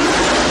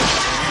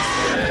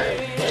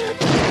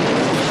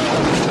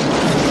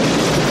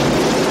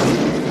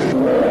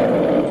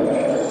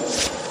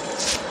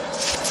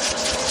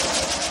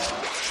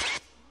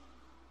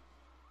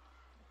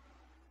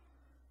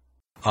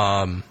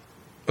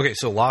 Okay,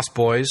 so Lost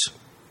Boys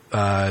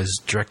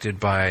is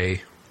directed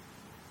by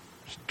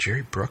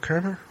Jerry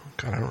Bruckheimer?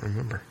 God, I don't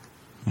remember.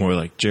 More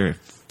like Jerry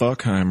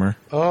Fuckheimer.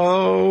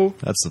 Oh.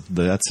 That's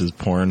his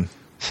porn.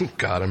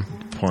 Got him.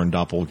 Porn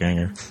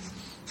doppelganger.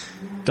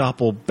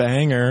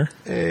 Doppelbanger.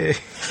 Hey.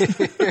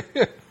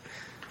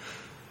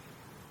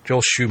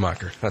 Joel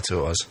Schumacher. That's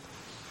who it was.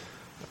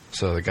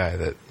 So the guy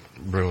that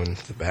ruined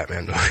the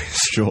Batman movies.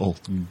 Joel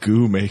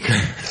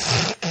Goomaker.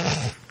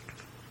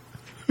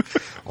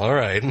 All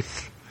right.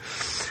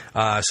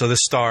 So this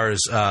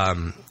stars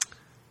Kiefer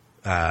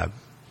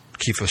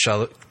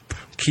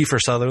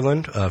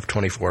Sutherland of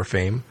 24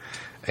 fame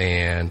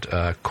and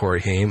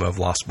Corey Haim of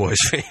Lost Boys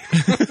fame.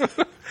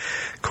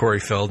 Corey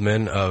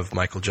Feldman of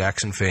Michael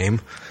Jackson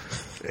fame.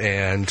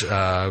 And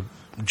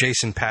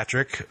Jason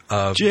Patrick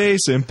of...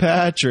 Jason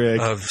Patrick.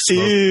 Of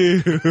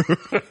Ew.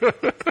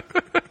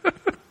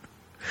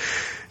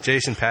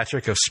 Jason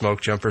Patrick of Smoke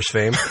Jumpers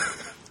fame.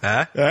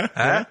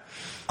 Huh?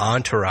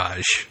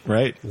 Entourage.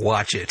 Right.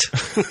 Watch it.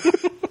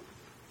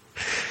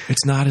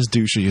 It's not as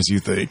douchey as you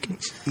think.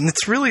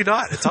 It's really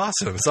not. It's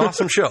awesome. It's an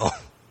awesome show.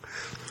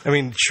 I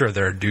mean, sure,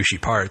 there are douchey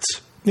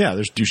parts. Yeah,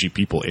 there's douchey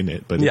people in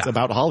it, but it's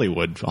about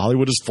Hollywood.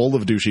 Hollywood is full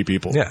of douchey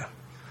people. Yeah.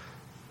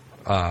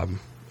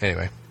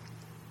 Anyway.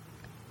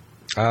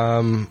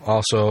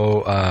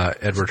 Also,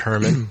 Edward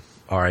Herrmann,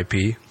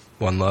 R.I.P.,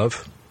 One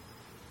Love.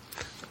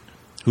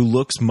 Who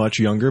looks much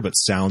younger but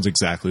sounds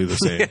exactly the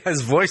same. Yeah,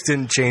 his voice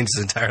didn't change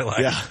his entire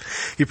life. Yeah.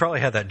 He probably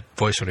had that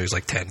voice when he was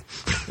like 10.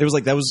 It was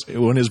like that was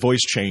when his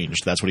voice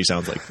changed. That's what he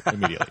sounds like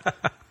immediately.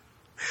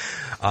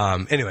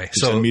 Anyway,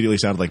 he immediately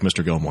sounded like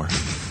Mr. Gilmore.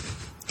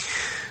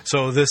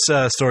 So this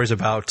story's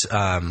about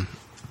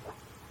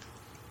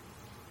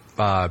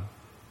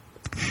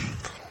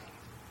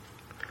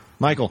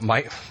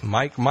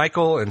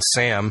Michael and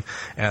Sam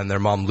and their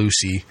mom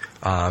Lucy.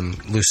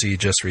 Lucy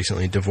just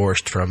recently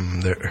divorced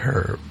from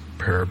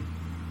her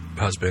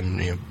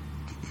husband,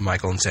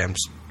 Michael and Sam's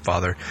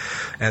father,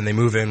 and they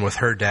move in with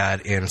her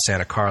dad in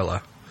Santa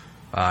Carla,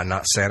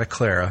 not Santa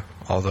Clara,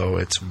 although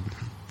it's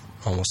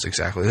almost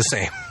exactly the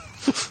same.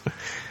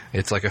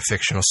 It's like a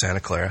fictional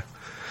Santa Clara.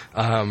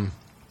 Like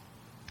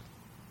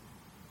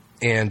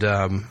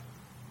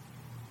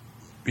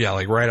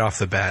right off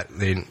the bat,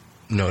 they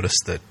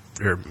noticed that,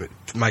 or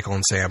Michael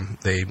and Sam,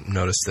 they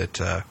noticed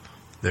that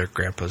their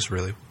grandpa's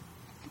really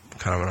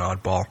kind of an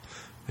oddball.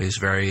 He's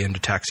very into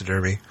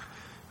taxidermy.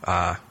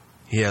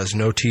 He has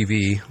no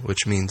TV,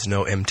 which means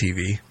no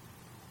MTV.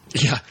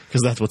 Yeah,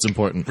 because that's what's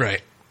important.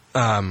 Right.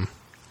 How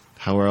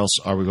else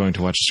are we going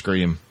to watch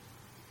Scream?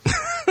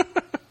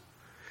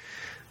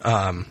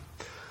 And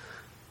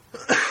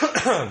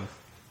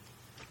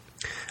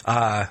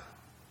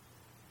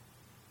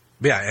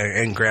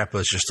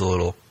Grandpa's just a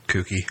little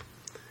kooky.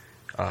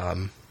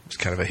 He's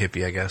kind of a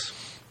hippie, I guess.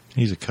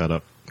 He's a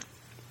cut-up.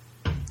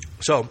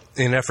 So,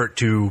 in an effort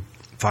to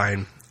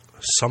find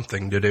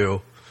something to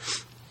do,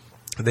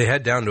 they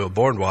head down to a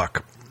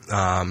boardwalk,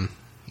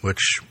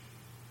 which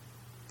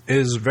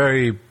is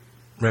very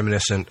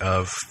reminiscent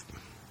of,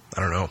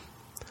 I don't know,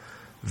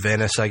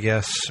 Venice, I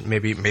guess.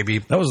 Maybe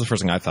that was the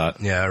first thing I thought.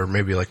 Yeah, or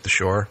maybe like the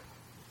shore.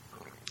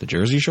 The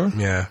Jersey Shore?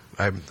 Yeah.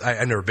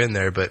 I've never been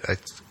there, but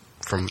it's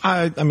kind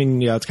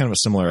of a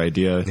similar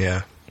idea.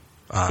 Yeah.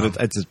 But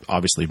it's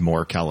obviously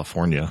more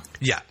California.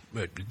 Yeah,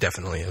 it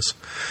definitely is.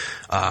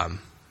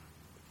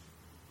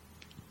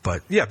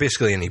 But yeah,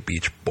 basically any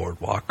beach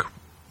boardwalk.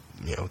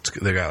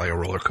 They got like a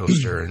roller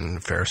coaster and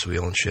a Ferris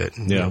wheel and shit.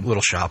 And,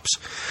 little shops.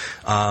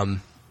 Of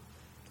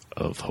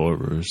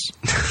horrors.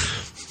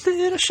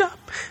 Little shop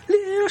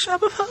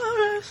of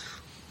horrors.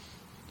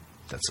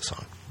 That's the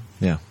song.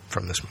 Yeah.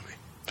 From this movie.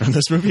 From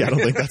this movie? I don't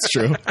think that's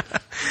true.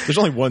 There's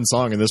only one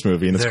song in this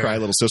movie, and it's Cry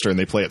Little Sister, and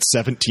they play it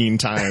 17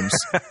 times.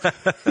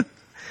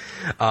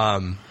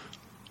 I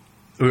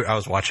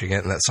was watching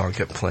it, and that song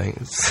kept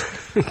playing.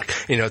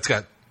 It's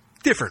got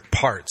different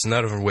parts,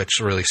 none of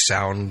which really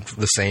sound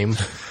the same.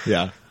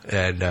 Yeah.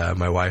 And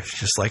my wife's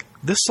just like,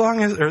 this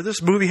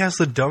movie has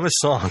the dumbest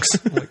songs.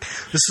 I'm like,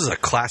 this is a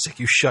classic.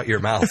 You shut your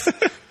mouth.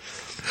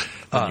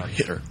 You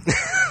hit her.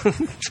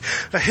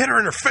 I hit her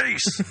in her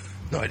face.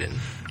 No, I didn't.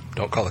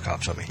 Don't call the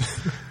cops on me.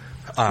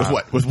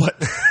 With what?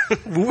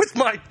 With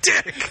my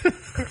dick.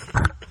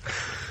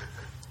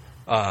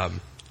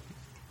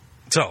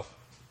 So,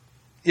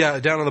 yeah,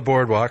 down on the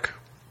boardwalk.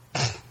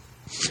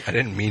 I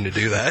didn't mean to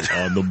do that.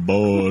 On the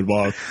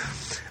boardwalk.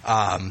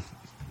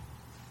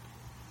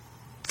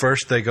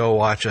 First, they go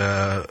watch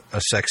a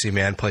sexy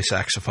man play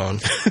saxophone.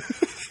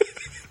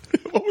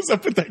 What was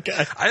up with that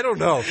guy? I don't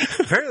know.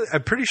 Apparently,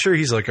 I'm pretty sure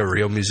he's like a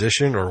real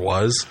musician or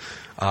was,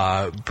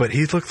 but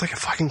he looked like a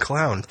fucking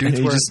clown. Dude,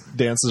 he just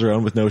dances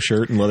around with no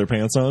shirt and leather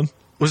pants on.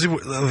 Was he?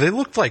 They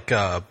looked like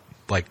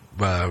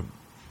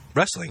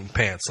wrestling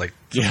pants, like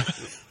yeah.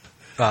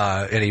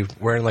 And he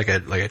wearing like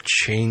a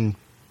chain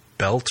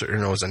belt, or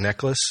no, it was a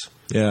necklace.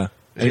 Yeah,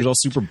 and he was all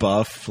super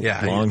buff,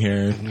 long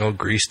hair, all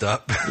greased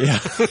up. Yeah,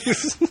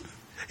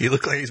 he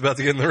looked like he's about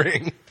to get in the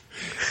ring.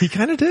 He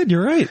kind of did.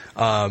 You're right.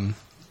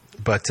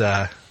 But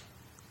yeah,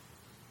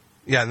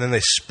 and then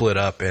they split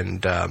up,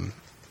 and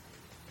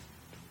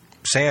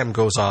Sam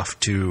goes off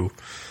to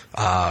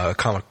a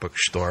comic book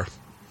store,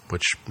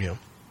 which I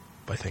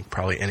think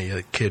probably any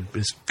other kid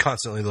is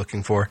constantly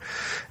looking for,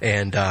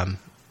 and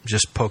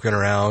just poking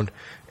around,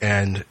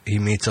 and he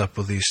meets up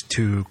with these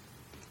two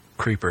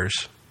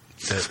creepers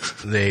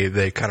that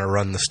they kind of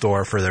run the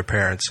store for their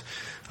parents,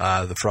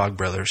 the Frog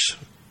Brothers,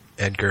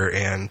 Edgar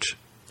and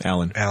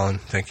Alan.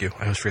 Thank you.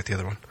 I always forget the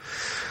other one.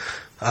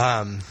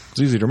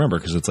 It's easy to remember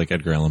because it's like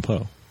Edgar Allan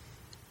Poe.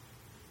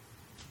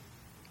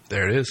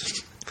 There it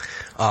is.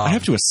 I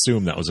have to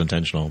assume that was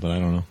intentional, but I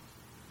don't know.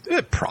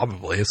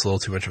 Probably. It's a little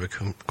too much of a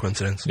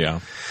coincidence. Yeah.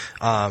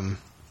 And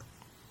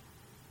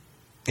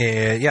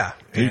yeah.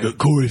 You got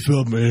Corey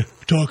Feldman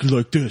talking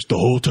like this the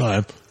whole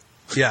time.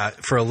 Yeah,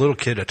 for a little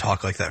kid to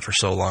talk like that for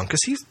so long,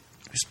 because he's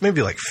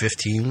maybe like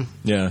 15,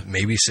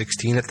 maybe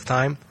 16 at the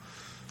time.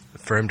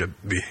 For him to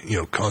be,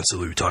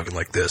 constantly talking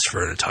like this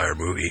for an entire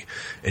movie,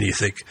 and you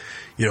think,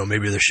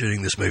 maybe they're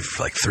shooting this movie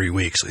for like 3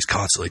 weeks. So he's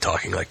constantly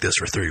talking like this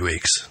for 3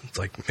 weeks. It's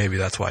like maybe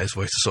that's why his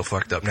voice is so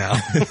fucked up now.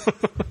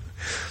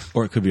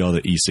 Or it could be all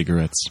the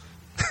e-cigarettes.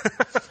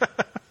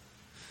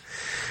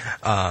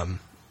 And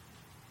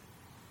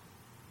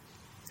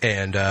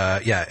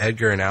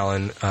Edgar and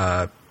Alan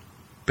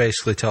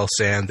basically tell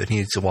Sam that he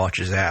needs to watch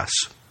his ass.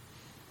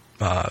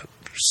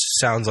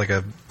 Sounds like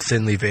a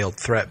thinly veiled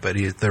threat, but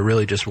they're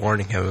really just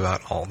warning him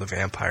about all the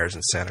vampires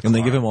in Santa Clara. And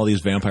they give him all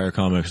these vampire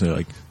comics, and they're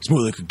like, it's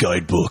more like a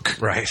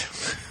guidebook. Right.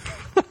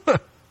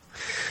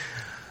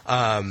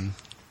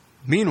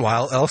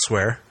 Meanwhile,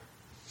 elsewhere,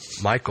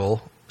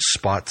 Michael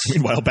spots...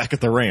 Meanwhile, back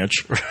at the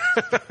ranch.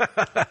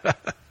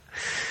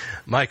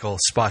 Michael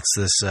spots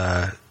this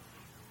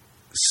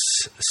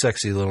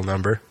sexy little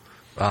number.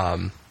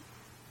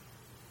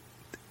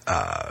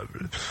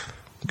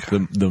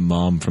 The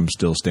mom from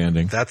Still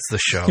Standing. That's the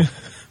show.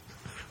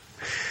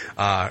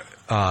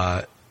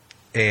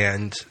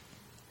 And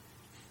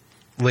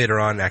later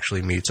on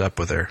actually meets up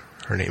with her.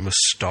 Her name is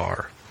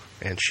Star,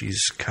 and she's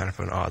kind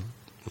of an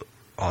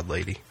odd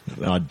lady.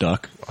 Odd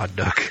duck.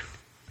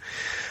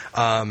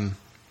 And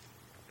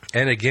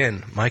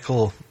again,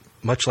 Michael,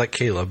 much like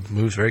Caleb,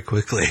 moves very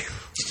quickly.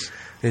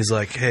 He's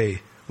like, hey,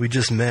 we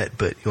just met,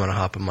 but you want to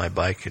hop on my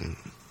bike and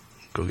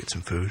go get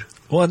some food?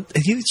 Well,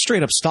 he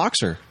straight up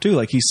stalks her too.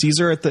 Like he sees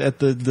her at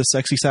the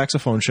sexy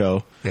saxophone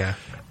show. Yeah,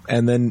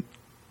 and then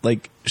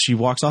like she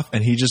walks off,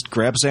 and he just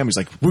grabs Sam. He's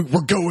like,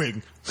 "We're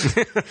going."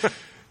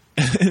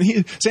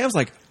 And Sam's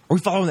like, "Are we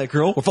following that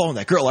girl? We're following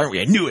that girl, aren't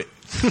we? I knew it."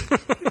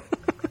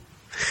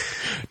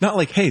 Not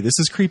like, "Hey, this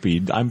is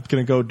creepy. I'm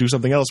gonna go do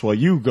something else while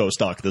you go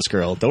stalk this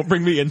girl. Don't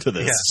bring me into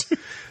this."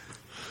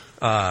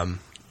 Yeah.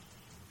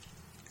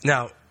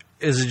 Now,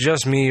 is it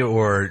just me,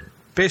 or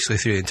basically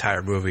through the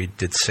entire movie,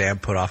 did Sam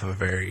put off a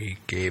very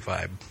gay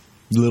vibe?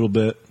 A little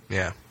bit.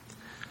 Yeah.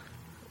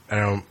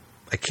 I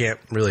can't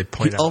really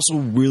point out. He also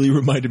really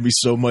reminded me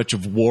so much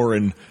of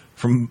Warren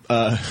from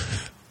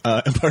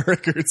Empire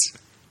Records.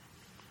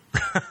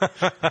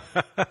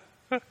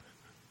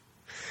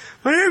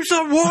 My name's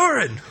not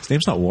Warren. His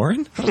name's not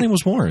Warren? His name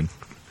was Warren.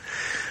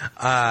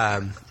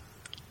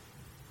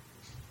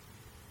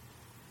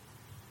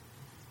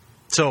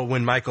 So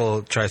when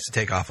Michael tries to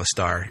take off a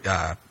Star,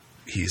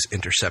 he's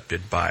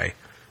intercepted by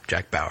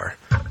Jack Bauer,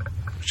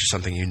 which is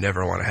something you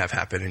never want to have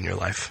happen in your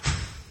life.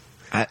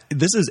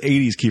 This is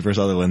 80s Kiefer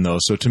Sutherland, though,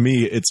 so to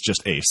me, it's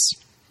just Ace.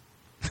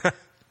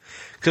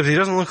 Because he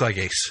doesn't look like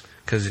Ace.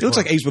 He looks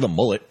like Ace with a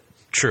mullet.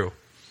 True.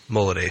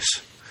 Mullet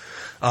Ace.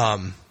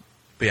 But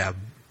yeah,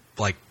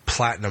 like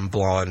platinum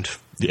blonde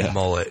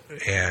mullet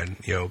and,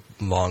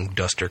 long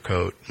duster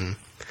coat. And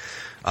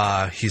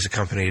he's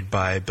accompanied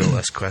by Bill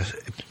S.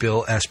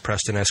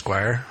 Preston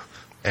Esquire.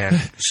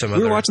 And some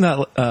we were watching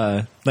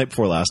that night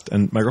before last,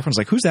 and my girlfriend was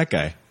like, "Who's that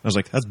guy?" I was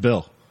like, "That's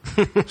Bill."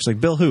 She's like,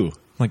 "Bill who?" I'm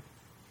like,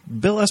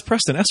 "Bill S.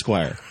 Preston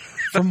Esquire."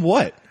 From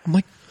what? I'm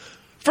like,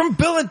 "From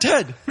Bill and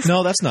Ted."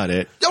 No, that's not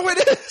it. No, it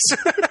is.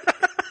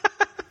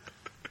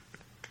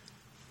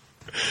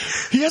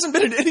 He hasn't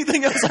been in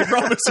anything else, I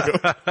promise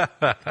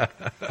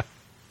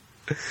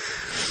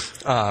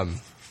you.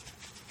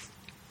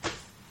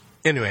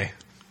 Anyway,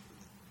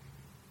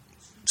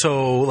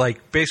 so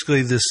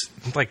basically this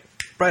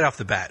right off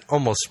the bat,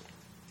 almost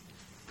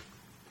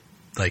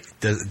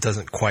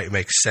doesn't quite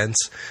make sense,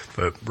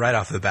 but right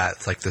off the bat,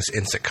 it's like this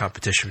instant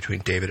competition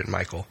between David and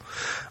Michael.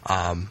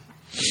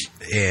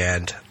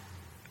 And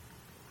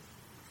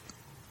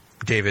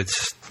David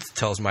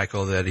tells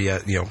Michael that he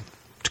to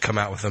come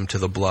out with him to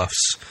the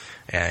Bluffs,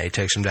 and he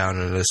takes him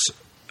down in this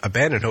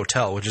abandoned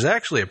hotel, which is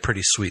actually a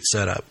pretty sweet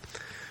setup.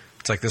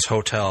 It's like this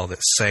hotel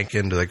that sank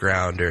into the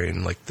ground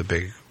during like the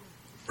big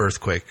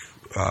earthquake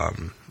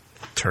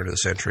turn of the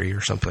century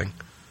or something.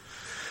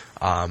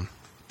 But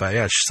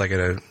yeah, it's just like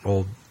an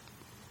old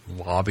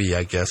lobby,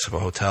 I guess, of a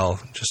hotel,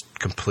 just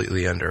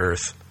completely under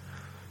earth.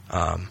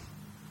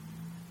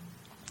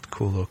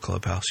 Cool little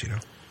clubhouse, you know.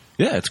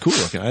 Yeah, it's cool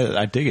looking.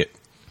 I dig it.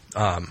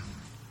 And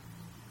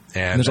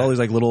there's all these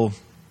like little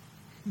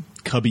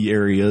cubby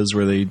areas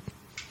where they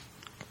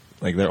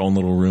like their own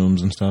little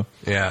rooms and stuff.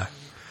 Yeah.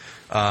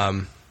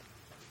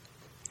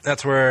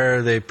 That's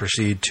where they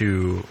proceed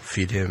to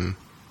feed him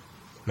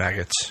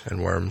maggots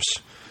and worms.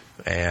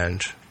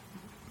 And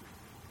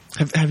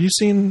have you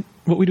seen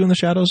What We Do in the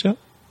Shadows yet?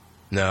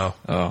 No.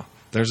 Oh,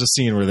 there's a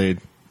scene where they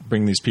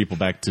bring these people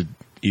back to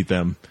eat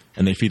them,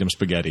 and they feed him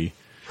spaghetti.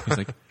 He's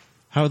like,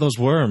 "How are those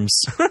worms?"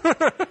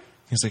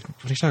 He's like,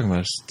 "What are you talking about?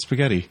 It's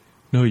spaghetti."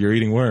 "No, you're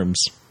eating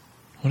worms."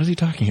 What is he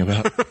talking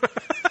about?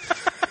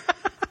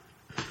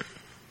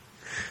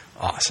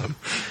 Awesome.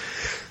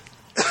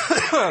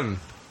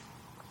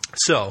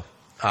 So,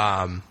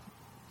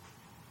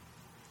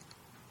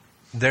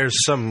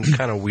 there's some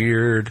kind of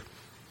weird,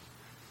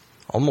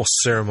 almost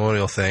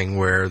ceremonial thing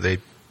where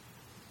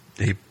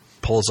he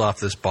pulls off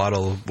this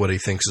bottle of what he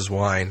thinks is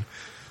wine,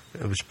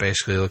 which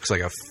basically looks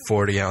like a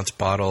 40-ounce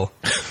bottle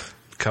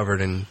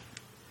covered in,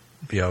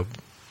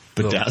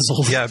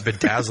 bedazzled.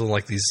 Bedazzled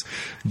like these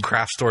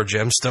craft store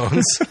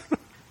gemstones.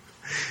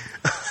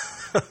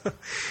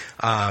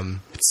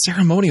 It's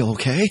ceremonial,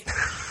 okay?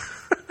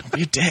 Don't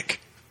be a dick.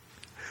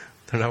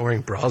 They're not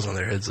wearing bras on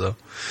their heads, though.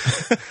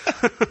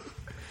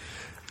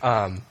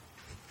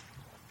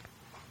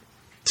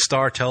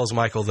 Star tells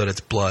Michael that it's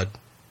blood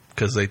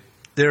because they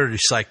already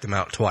psyched him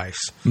out twice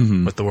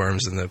with the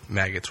worms and the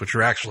maggots, which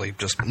are actually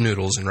just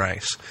noodles and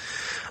rice.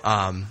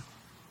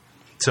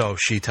 So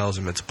she tells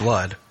him it's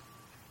blood,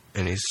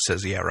 and he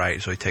says, "Yeah,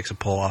 right." So he takes a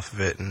pull off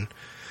of it, and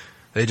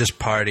they just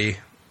party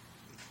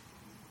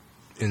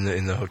in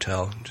the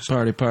hotel. Just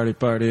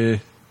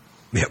Party.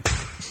 Yep.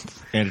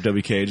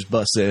 Andrew WK just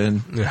busts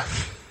in. Yeah.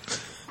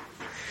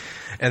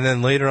 And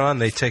then later on,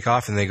 they take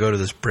off and they go to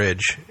this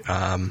bridge.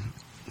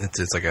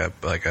 It's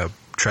like a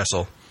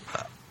trestle,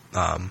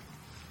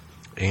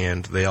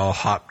 and they all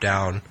hop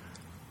down.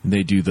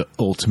 They do the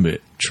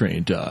ultimate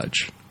train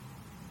dodge.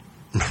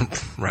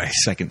 Right.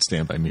 Second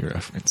Stand By Me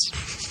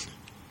reference.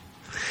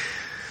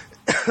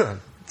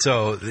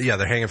 So yeah,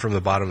 they're hanging from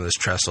the bottom of this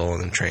trestle,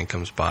 and the train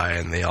comes by,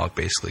 and they all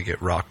basically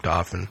get rocked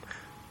off. And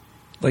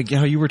like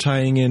how you were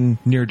tying in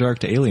Near Dark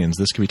to Aliens,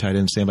 this could be tied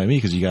in Stand By Me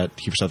because you got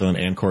Kiefer Sutherland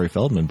and Corey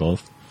Feldman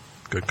both.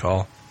 Good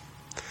call.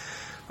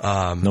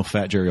 No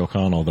Fat Jerry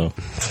O'Connell, though.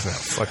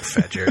 Fuck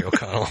Fat Jerry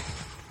O'Connell.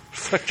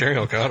 Fuck Jerry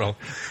O'Connell.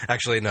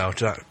 Actually, no.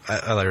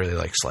 I really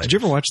like Sliders. Did you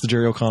ever watch the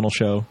Jerry O'Connell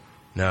show?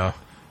 No.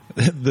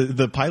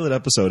 The pilot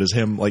episode is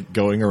him like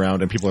going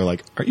around and people are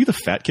like, "Are you the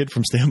fat kid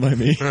from Stand By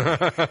Me?"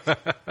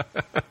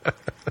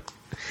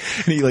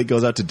 And he like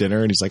goes out to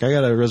dinner and he's like, "I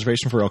got a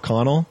reservation for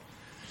O'Connell."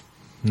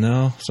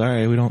 "No,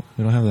 sorry, we don't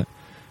have that."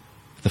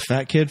 "The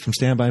fat kid from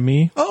Stand By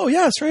Me?" "Oh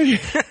yes, right here."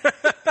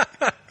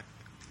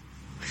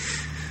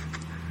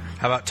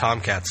 How about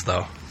Tomcats,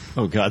 though?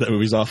 Oh god, that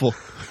movie's awful.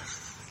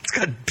 It's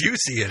got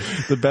Busey in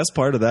it. The best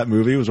part of that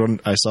movie was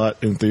when I saw it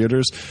in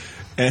theaters,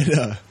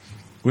 and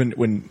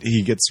when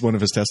he gets one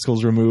of his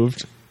testicles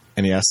removed,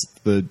 and he asks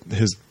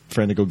his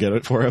friend to go get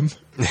it for him,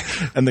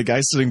 and the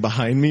guy sitting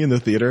behind me in the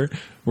theater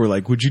were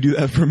like, "Would you do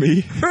that for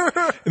me?"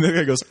 And the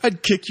guy goes,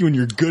 "I'd kick you in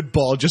your good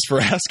ball just for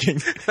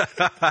asking."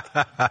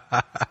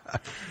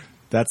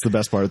 That's the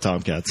best part of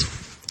Tomcats.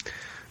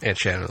 And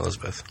Shannon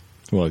Elizabeth.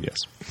 Well, yes.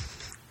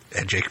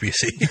 And Jake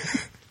Busey.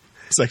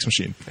 Sex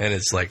Machine. And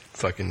it's like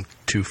fucking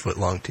 2-foot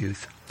long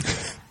tooth.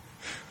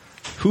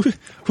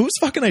 Whose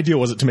fucking idea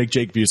was it to make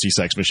Jake Busey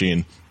Sex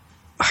Machine?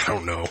 I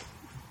don't know.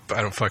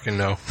 I don't fucking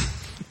know.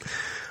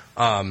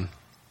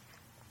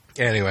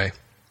 Anyway.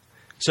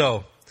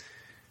 So,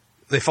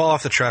 they fall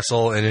off the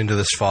trestle and into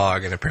this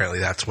fog, and apparently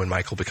that's when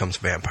Michael becomes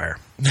a vampire.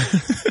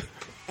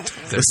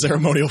 The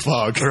ceremonial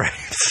fog. Right.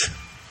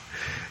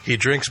 He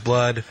drinks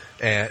blood,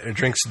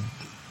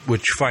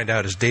 which you find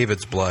out is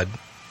David's blood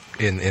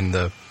in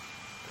the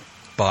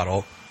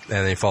bottle, and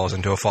then he falls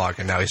into a fog,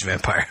 and now he's a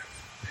vampire.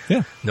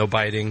 Yeah. No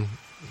biting,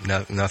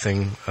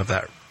 nothing of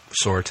that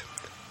sort.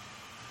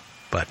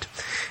 But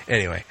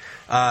anyway,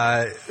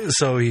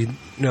 so he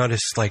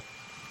noticed, like,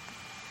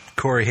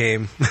 Corey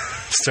Haim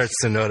starts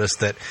to notice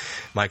that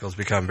Michael's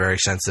become very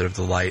sensitive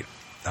to light,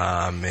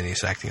 and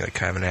he's acting like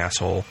kind of an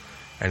asshole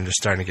and just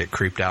starting to get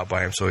creeped out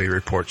by him, so he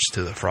reports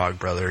to the Frog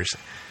Brothers,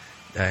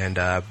 and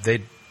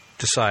they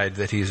decide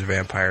that he's a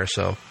vampire,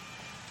 so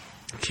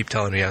keep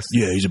telling me yes.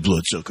 Yeah, he's a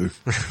bloodsucker.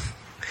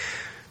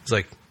 It's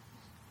like,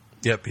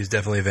 yep, he's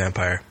definitely a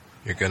vampire.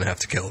 You're going to have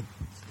to kill him.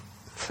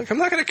 It's like, I'm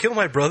not going to kill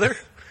my brother.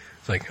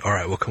 It's like, all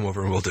right, we'll come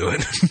over and we'll do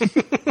it.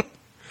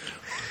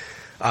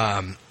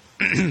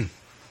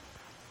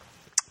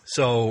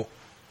 So,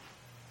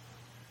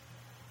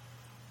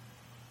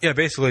 yeah,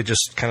 basically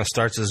just kind of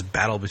starts this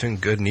battle between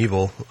good and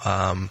evil.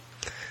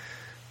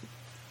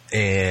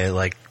 and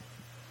like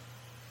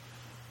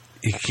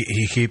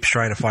he keeps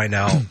trying to find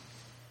out,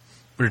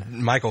 or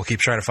Michael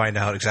keeps trying to find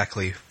out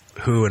exactly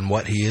who and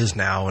what he is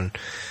now, and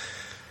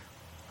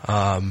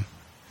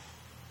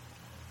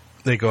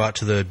they go out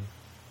to the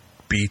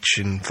beach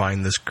and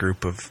find this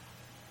group of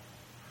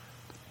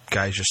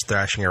guys just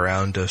thrashing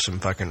around to some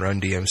fucking Run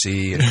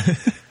DMC, and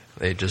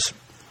they just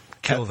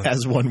kill them.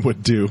 As one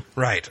would do.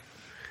 Right.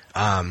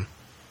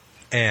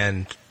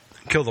 And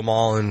kill them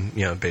all, and,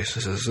 you know,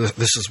 basically says,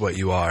 this is what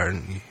you are,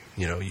 and,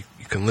 you know, you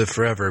can live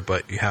forever,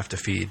 but you have to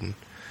feed. And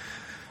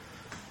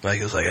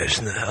Michael's like,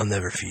 I'll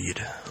never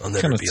feed. I'll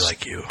never Kind of be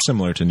like you.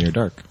 Similar to Near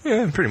Dark.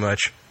 Yeah, pretty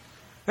much.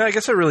 I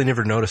guess I really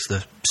never noticed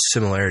the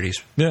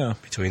similarities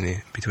between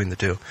the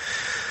two.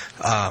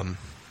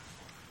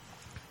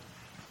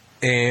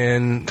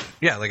 And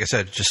yeah, like I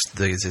said, just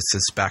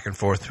it's back and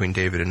forth between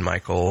David and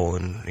Michael,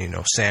 and, you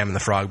know, Sam and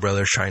the Frog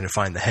Brothers trying to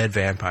find the head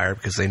vampire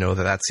because they know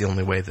that that's the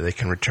only way that they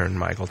can return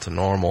Michael to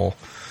normal.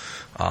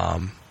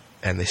 And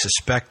they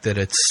suspect that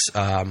it's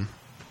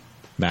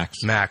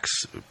Max,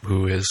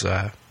 who is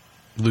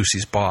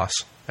Lucy's boss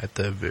at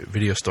the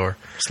video store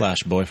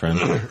 / boyfriend.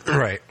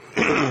 Right.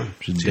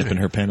 She's dipping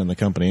her pen in the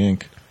company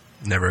ink.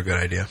 Never a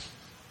good idea.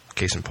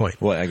 Case in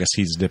point. Well, I guess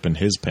he's dipping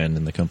his pen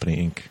in the company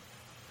ink.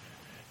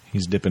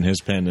 He's dipping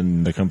his pen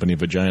in the company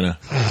vagina.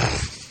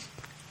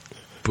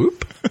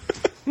 Boop.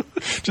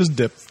 Just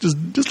dip.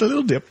 Just a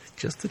little dip.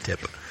 Just a tip.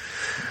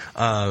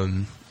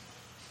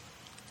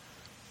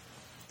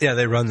 Yeah,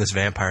 they run this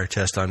vampire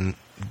test on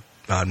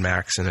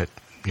Max, and it,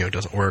 you know,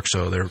 doesn't work,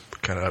 so they're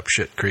kind of up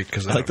shit creek.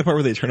 Cause I like the part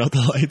where they turn out the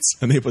lights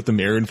and they put the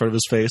mirror in front of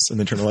his face and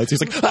then turn the lights.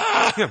 He's like,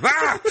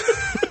 ah!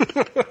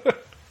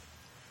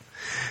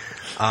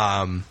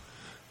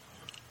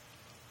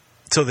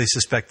 So they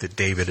suspect that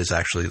David is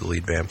actually the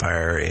lead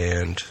vampire,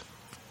 and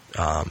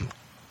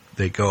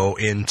they go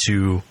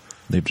into...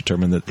 They've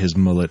determined that his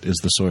mullet is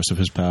the source of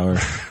his power.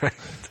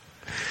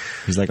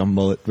 He's like a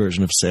mullet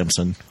version of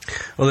Samson.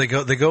 Well, they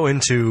go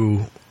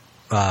into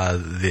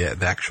the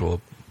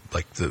actual,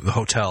 like, the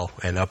hotel,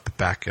 and up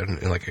back in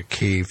like a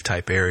cave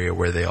type area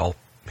where they all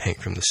hang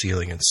from the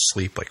ceiling and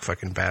sleep like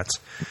fucking bats.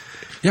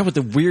 Yeah, with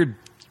the weird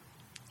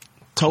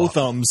toe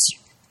thumbs.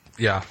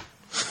 Yeah.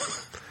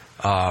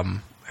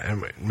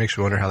 And it makes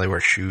me wonder how they wear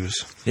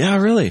shoes. Yeah,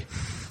 really.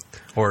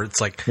 Or it's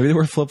like... Maybe they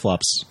wear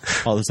flip-flops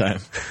all the time.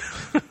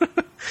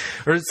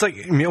 Or it's like,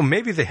 you know,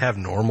 maybe they have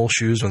normal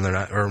shoes when they're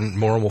not... Or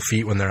normal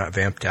feet when they're not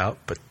vamped out.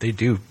 But they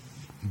do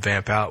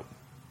vamp out.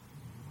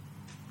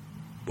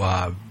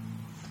 Vamp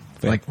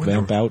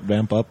out,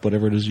 vamp up,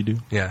 whatever it is you do.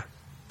 Yeah.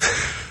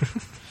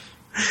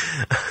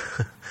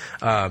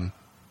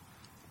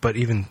 But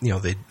even, you know,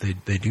 they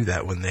do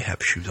that when they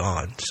have shoes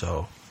on,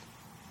 so...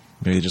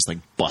 Maybe they just, like,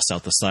 bust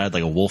out the side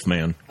like a wolf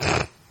man.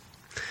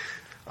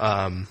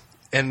 And,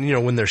 you know,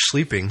 when they're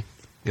sleeping,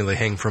 you know, they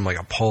hang from, like,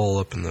 a pole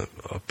up in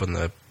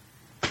the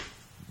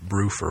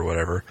roof or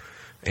whatever.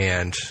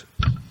 And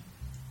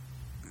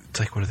it's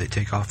like, what do they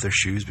take off their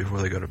shoes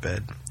before they go to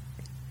bed?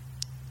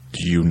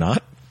 Do you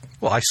not?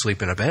 Well, I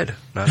sleep in a bed,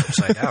 not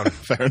upside down.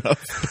 Fair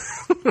enough.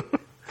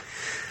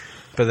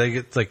 But they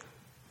get, like,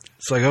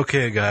 it's like,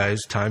 okay,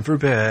 guys, time for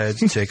bed.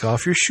 Take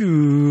off your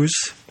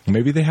shoes.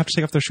 Maybe they have to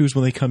take off their shoes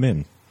when they come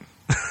in.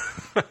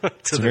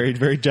 It's very,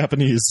 very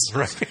Japanese.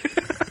 Right.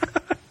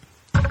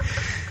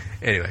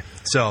 Anyway,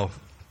 so,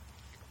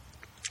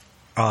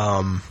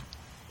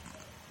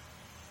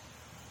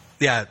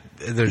 yeah,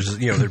 there's,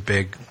 you know, their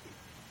big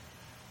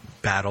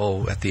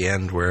battle at the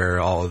end where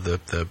all of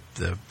the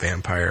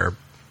vampire,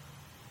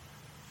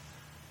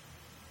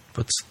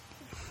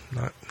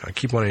 I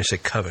keep wanting to say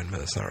coven,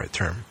 but that's not the right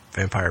term.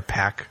 Vampire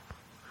pack.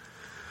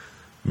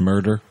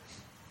 Murder.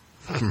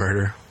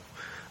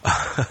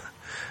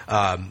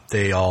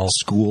 They all...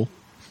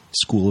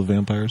 School of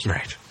vampires.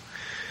 Right.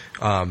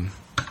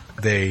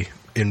 They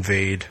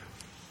invade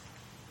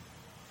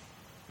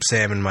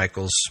Sam and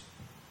Michael's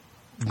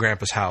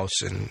grandpa's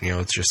house, and, you know,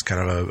 it's just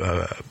kind of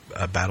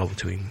a battle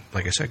between,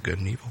 like I said, good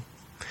and evil.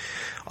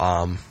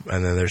 And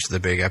then there's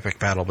the big epic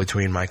battle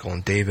between Michael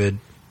and David.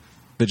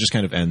 That just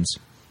kind of ends.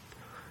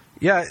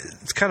 Yeah,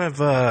 it's kind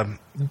of... a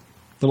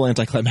little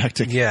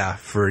anticlimactic. Yeah,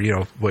 for, you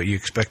know, what you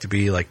expect to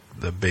be, like,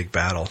 the big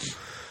battle.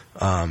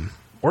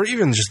 Or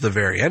even just the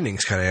very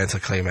ending's kind of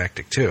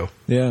anticlimactic, too.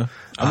 Yeah.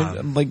 I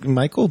mean, like,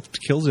 Michael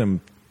kills him,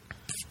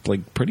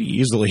 like, pretty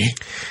easily.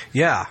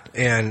 Yeah,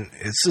 and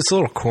it's a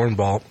little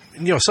cornball.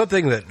 You know,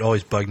 something that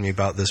always bugged me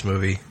about this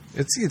movie,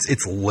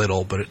 it's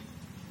little, but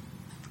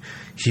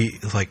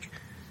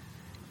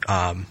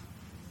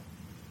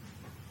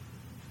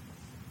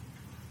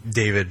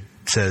David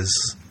says,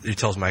 he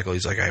tells Michael,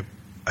 he's like,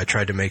 I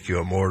tried to make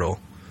you immortal.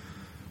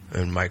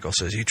 And Michael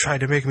says, you tried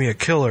to make me a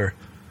killer.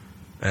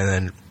 And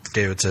then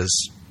David says,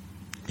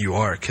 you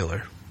are a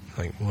killer.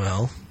 Like,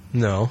 well,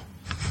 no.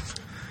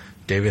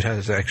 Michael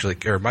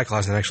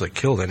hasn't actually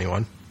killed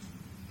anyone.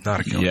 Not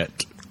a killer.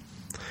 Yet.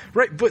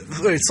 Right, but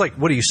it's like,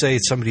 what do you say?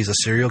 Somebody's a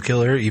serial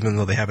killer even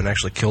though they haven't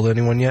actually killed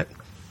anyone yet?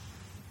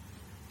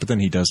 But then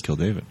he does kill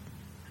David.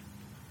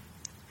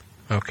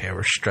 Okay,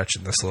 we're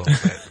stretching this a little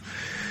bit.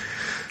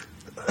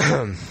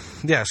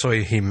 yeah, so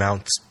he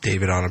mounts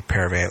David on a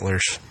pair of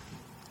antlers.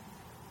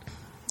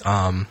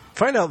 Find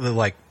out that,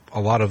 like, a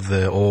lot of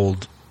the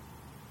old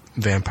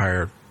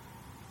vampire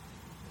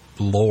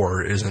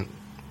lore isn't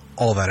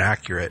all that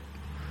accurate.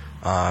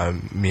 I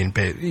mean,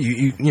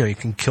 you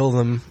can kill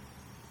them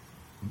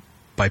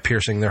by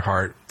piercing their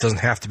heart. It doesn't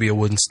have to be a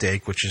wooden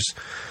stake, which is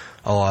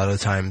a lot of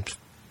the time,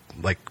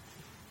 like,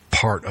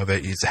 part of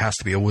it. It has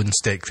to be a wooden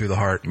stake through the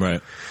heart.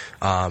 Right.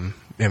 I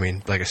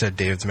mean, like I said,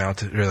 David's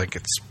mounted, or like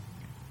it's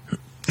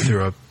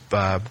through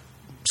a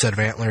set of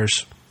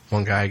antlers.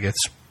 One guy gets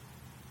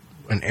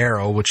an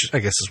arrow, which I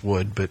guess is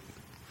wood, but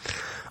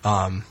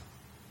you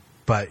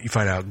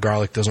find out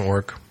garlic doesn't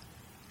work.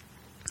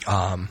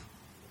 And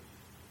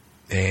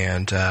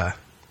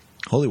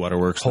holy water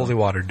works. Holy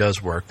water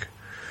does work.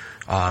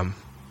 That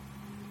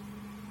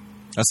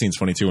scene's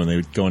funny too when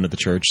they go into the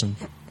church and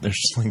there's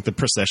just like the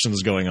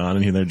procession's going on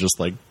and they're just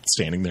like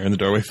standing there in the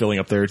doorway filling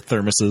up their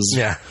thermoses.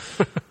 Yeah.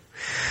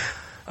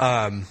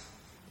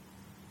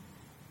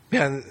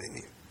 Yeah.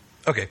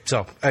 Okay,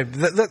 so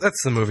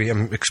that's the movie.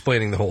 I'm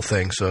explaining the whole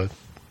thing, so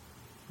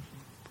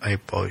I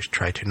always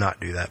try to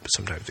not do that, but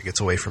sometimes it gets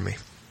away from me.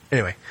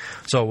 Anyway,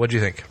 so what do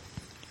you think?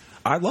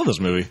 I love this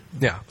movie.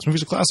 Yeah. This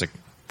movie's a classic.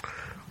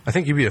 I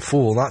think you'd be a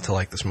fool not to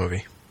like this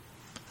movie.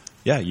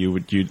 Yeah, you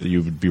would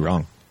be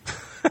wrong.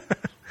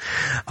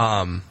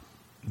 At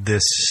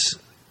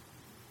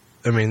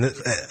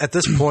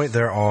this point,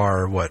 there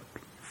are,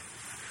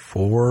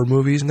 4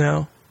 movies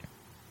now?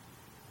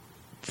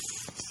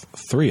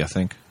 3, I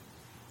think.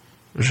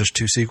 There's just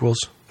 2 sequels?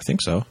 I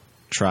think so.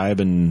 Tribe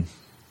and...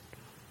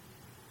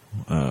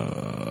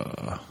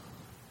 what's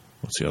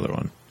the other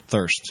one?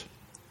 Thirst.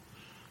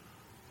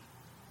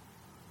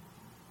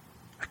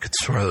 I could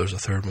swear there was a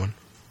third one.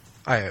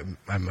 I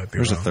might be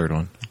There's wrong. a third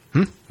one.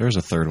 Hmm? There's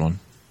a third one.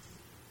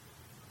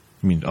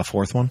 You mean a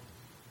fourth one?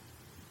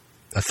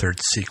 A third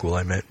sequel,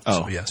 I meant.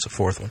 Oh. So, yes, a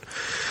fourth one.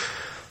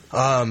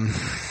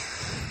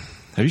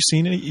 Have you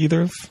seen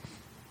either of?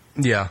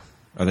 Yeah.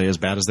 Are they as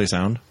bad as they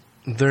sound?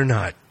 They're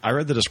not. I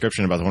read the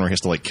description about the one where he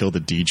has to like kill the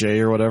DJ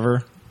or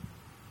whatever.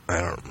 I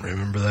don't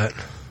remember that.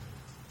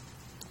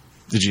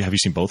 Have you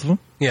seen both of them?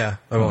 Yeah.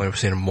 I've only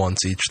seen them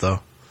once each, though.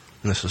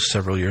 And this was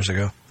several years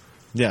ago.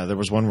 Yeah, there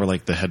was one where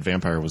like the head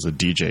vampire was a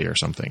DJ or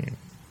something.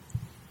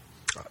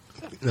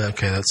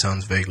 Okay, that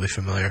sounds vaguely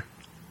familiar.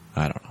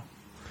 I don't know.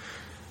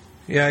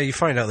 Yeah, you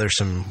find out there's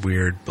some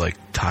weird like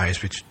ties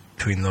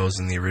between those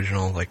and the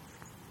original, like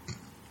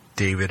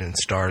David and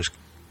Starr's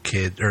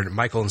kid, or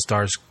Michael and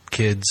Starr's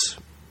kids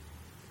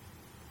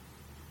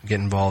get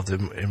involved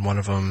in one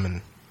of them,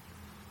 and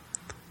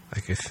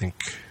like I think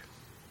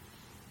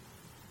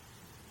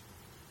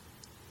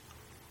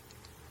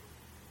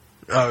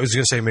I was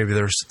going to say maybe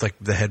there's like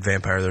the head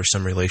vampire. There's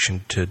some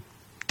relation to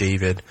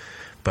David,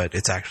 but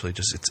it's actually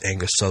it's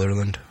Angus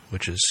Sutherland,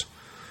 which is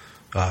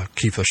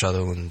Kiefer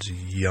Sutherland's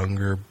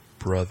younger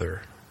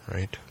brother,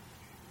 right?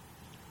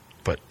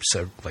 But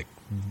like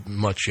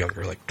much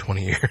younger, like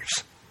 20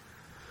 years.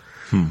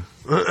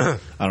 I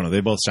don't know.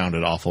 They both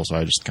sounded awful, so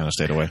I just kind of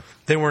stayed away.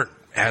 They weren't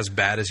as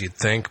bad as you'd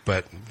think,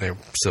 but they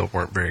still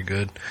weren't very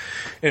good.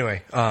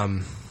 Anyway,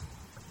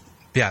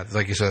 yeah,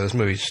 like you said, this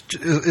movie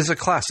is a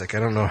classic. I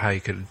don't know how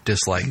you could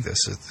dislike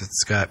this.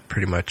 It's got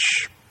pretty much,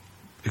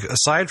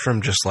 aside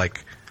from just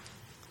like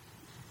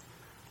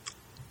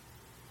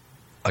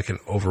an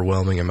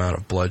overwhelming amount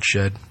of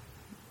bloodshed,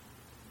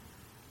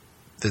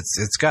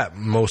 it's got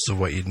most of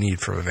what you'd need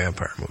from a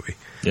vampire movie.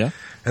 Yeah.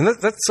 And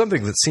that's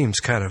something that seems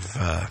kind of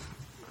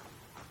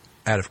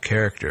out of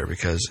character,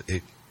 because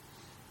it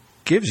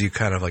gives you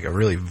kind of like a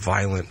really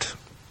violent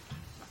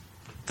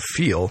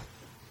feel,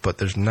 but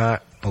there's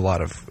not a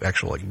lot of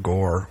actual like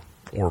gore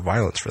or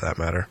violence for that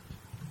matter.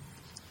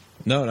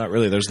 No, not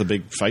really. There's the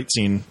big fight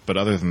scene, but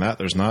other than that,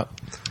 there's not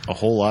a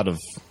whole lot of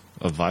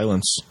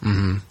violence.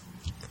 Mm-hmm.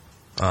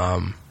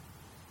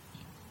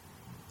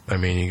 I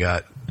mean, you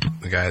got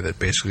the guy that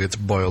basically gets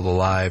boiled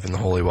alive in the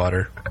holy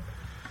water.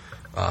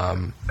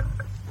 Got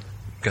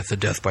the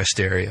Death by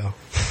Stereo.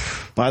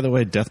 By the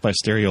way, Death by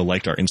Stereo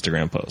liked our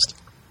Instagram post.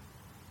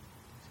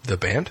 The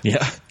band?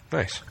 Yeah.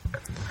 Nice.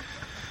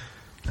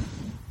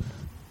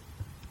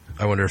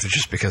 I wonder if it's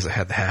just because it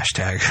had the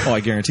hashtag. Oh, I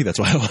guarantee that's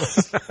why it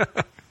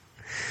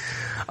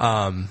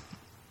was.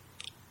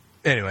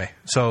 Anyway,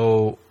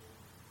 so...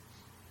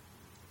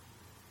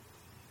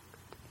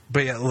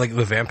 But yeah, like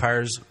the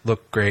vampires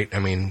look great. I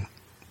mean,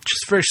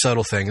 just very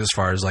subtle things as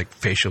far as like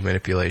facial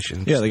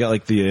manipulations. Yeah, they got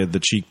like the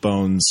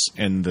cheekbones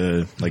and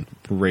the like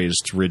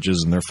raised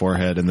ridges in their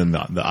forehead, and then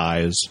the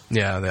eyes.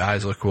 Yeah, the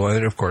eyes look cool,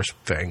 and of course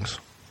fangs.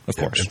 Of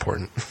course, they're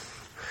important.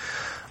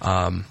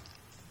 And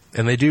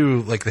they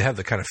do like they have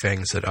the kind of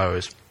fangs that I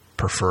always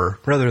prefer,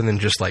 rather than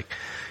just like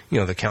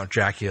the Count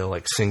Dracula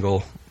like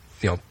single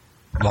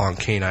long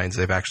canines.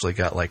 They've actually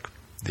got like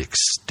the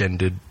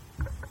extended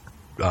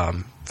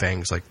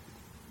fangs, like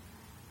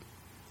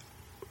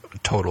a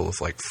total of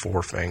like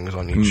 4 fangs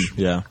on each.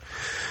 Yeah.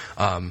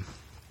 I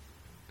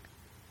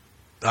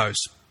always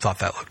thought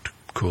that looked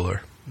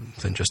cooler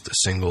than just a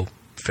single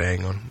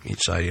fang on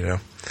each side,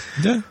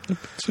 Yeah,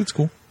 it's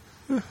cool.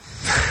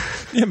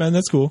 Yeah, man,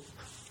 that's cool.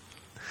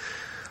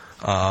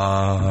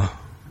 So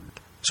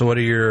what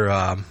are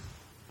your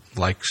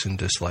likes and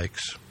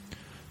dislikes?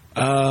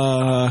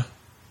 I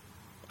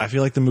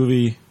feel like the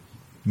movie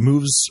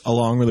moves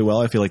along really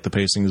well. I feel like the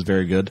pacing is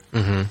very good.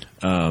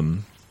 Mm-hmm.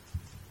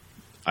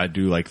 I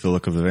do like the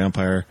look of the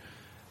vampire.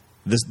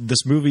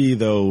 This movie,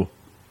 though,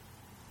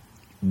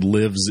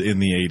 lives in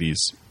the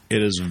 80s.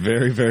 It is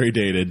very, very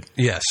dated.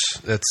 Yes,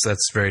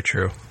 that's very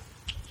true.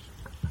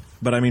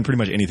 But I mean, pretty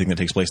much anything that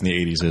takes place in the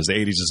 80s is. The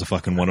 80s is a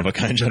fucking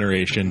one-of-a-kind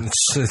generation.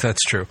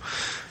 That's true.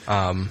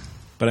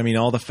 But I mean,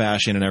 all the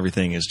fashion and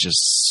everything is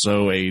just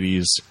so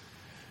 80s.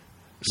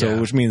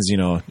 So, which means, you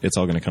know, it's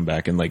all going to come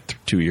back in like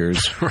 2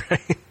 years.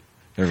 Right.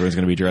 Everyone's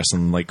going to be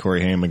dressing like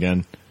Corey Haim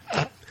again.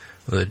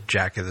 The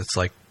jacket that's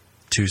like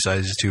 2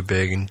 sizes too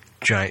big and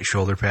giant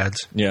shoulder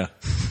pads. Yeah.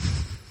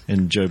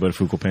 And Joey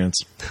Buttafuoco pants.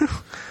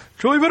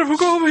 Joey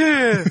Buttafuoco over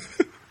here!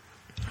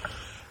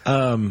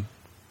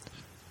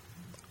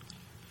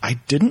 I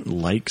didn't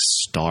like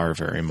Star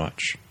very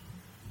much.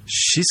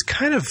 She's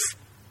kind of...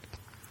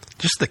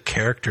 Just the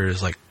character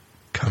is like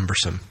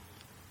cumbersome.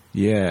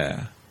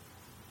 Yeah.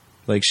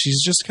 Like,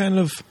 she's just kind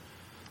of...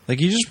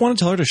 Like, you just want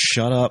to tell her to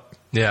shut up.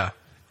 Yeah.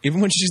 Even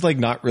when she's, like,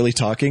 not really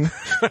talking.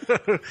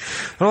 I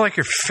don't like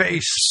your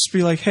face. Just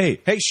be like, hey,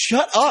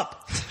 shut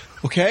up!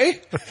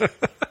 Okay?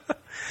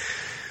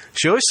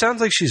 She always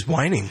sounds like she's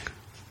whining.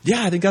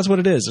 Yeah, I think that's what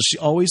it is. She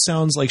always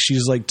sounds like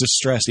she's, like,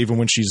 distressed, even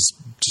when she's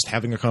just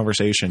having a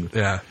conversation.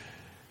 Yeah.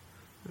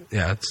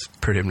 Yeah, it's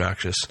pretty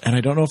obnoxious. And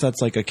I don't know if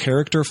that's, like, a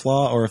character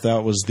flaw or if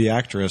that was the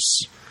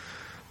actress.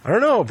 I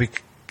don't know,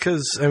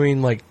 because, I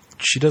mean, like,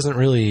 she doesn't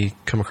really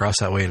come across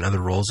that way in other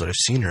roles that I've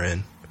seen her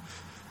in.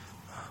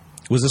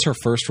 Was this her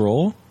first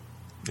role?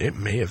 It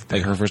may have been.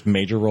 Like, her first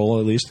major role,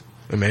 at least?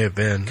 It may have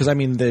been. Because, I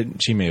mean,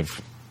 she may have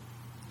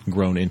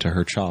grown into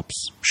her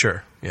chops.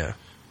 Sure, yeah.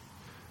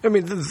 I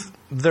mean,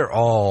 they're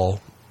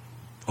all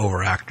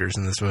over-actors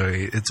in this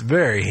movie. It's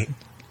very...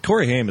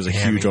 Corey Haim is a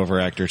huge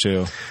over-actor,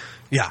 too.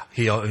 Yeah,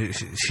 he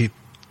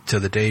to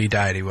the day he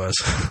died, he was.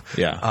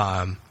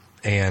 Yeah.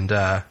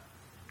 And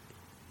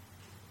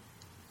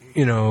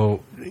you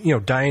know,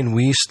 Diane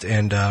Wiest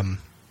and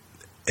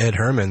Ed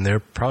Herman, they're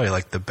probably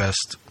like the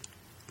best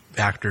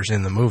actors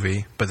in the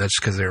movie, but that's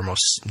because they're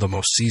the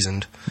most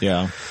seasoned.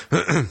 Yeah.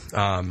 But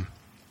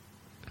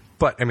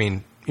I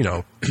mean, you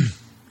know,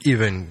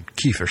 even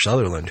Kiefer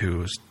Sutherland,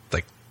 who's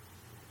like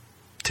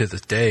to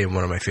this day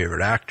one of my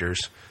favorite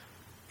actors,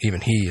 even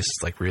he is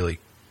like really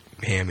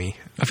hammy.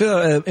 I feel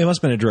it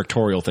must have been a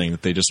directorial thing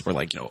that they just were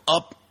like,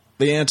 up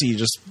the ante,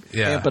 just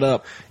amp it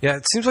up. Yeah,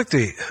 it seems like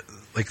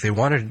they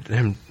wanted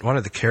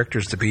the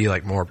characters to be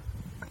like more,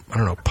 I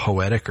don't know,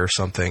 poetic or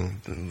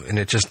something, and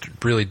it just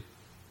really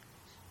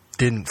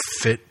didn't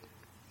fit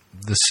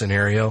the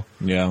scenario.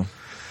 Yeah.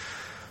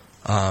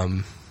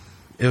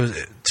 It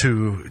was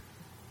to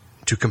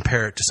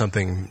compare it to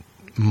something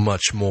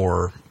much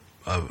more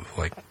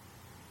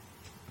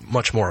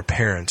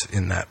apparent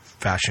in that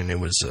fashion. It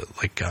was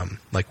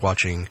like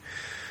watching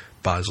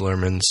Baz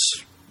Luhrmann's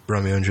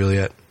Romeo and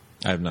Juliet.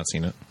 I have not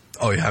seen it.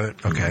 Oh, you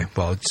haven't? Okay. Mm-hmm.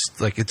 Well,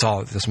 it's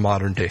all this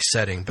modern day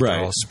setting, but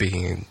they're all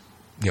speaking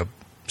in,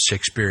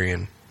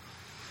 Shakespearean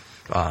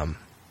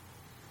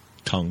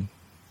tongue.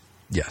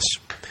 Yes.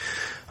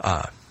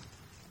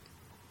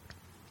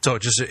 So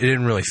it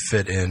didn't really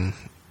fit in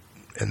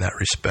that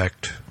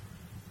respect.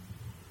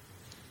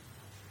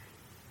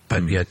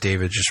 But yeah,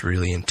 David's just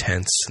really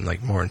intense and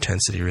like more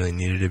intense than he really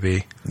needed to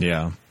be.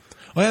 Yeah.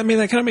 Well, I mean,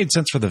 that kind of made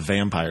sense for the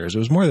vampires. It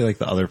was more like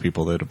the other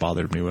people that it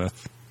bothered me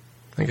with.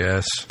 I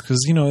guess. Because,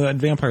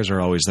 vampires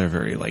are always, they're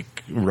very, like,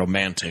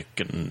 romantic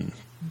and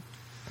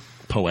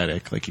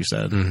poetic, like you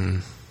said.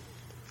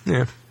 Mm-hmm.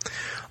 Yeah.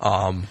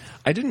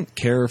 I didn't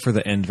care for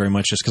the end very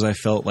much just because I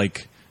felt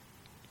like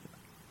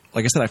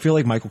I said, I feel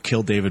like Michael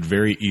killed David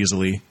very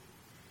easily.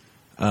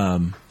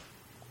 And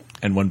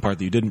one part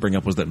that you didn't bring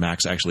up was that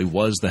Max actually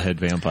was the head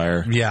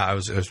vampire. Yeah, I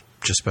was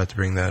just about to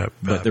bring that up.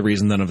 But the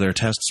reason none of their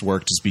tests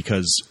worked is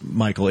because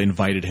Michael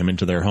invited him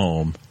into their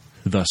home,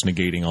 thus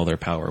negating all their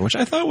power, which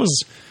I thought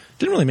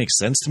didn't really make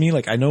sense to me.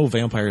 Like, I know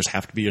vampires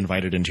have to be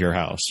invited into your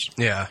house.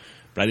 Yeah.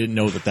 But I didn't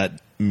know that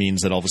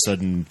means that all of a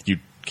sudden you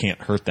can't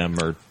hurt them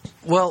or...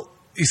 Well,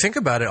 you think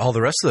about it, all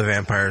the rest of the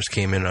vampires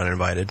came in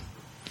uninvited.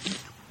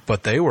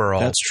 But they were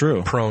all That's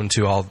true. Prone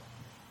to all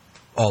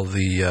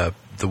the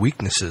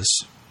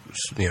weaknesses,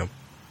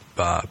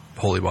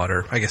 holy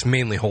water. I guess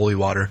mainly holy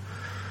water.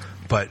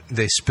 But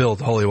they spilled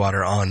holy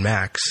water on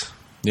Max.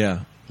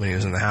 Yeah. When he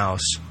was in the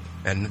house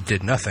and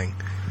did nothing.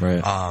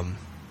 Right.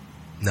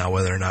 Now,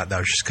 whether or not that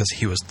was just because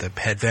he was the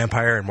head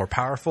vampire and more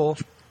powerful,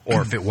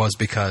 or if it was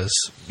because,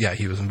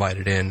 he was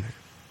invited in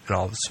and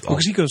all this.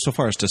 Because he goes so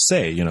far as to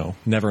say,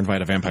 never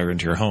invite a vampire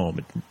into your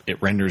home.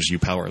 It renders you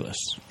powerless.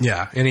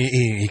 Yeah, and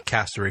he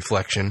cast a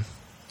reflection.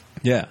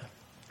 Yeah.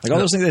 Like all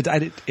those things, it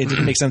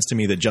didn't make sense to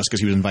me that just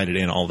because he was invited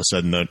in, all of a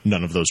sudden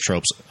none of those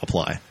tropes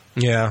apply.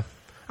 Yeah.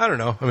 I don't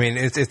know. I mean,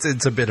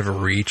 it's a bit of a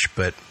reach,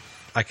 but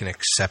I can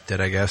accept it,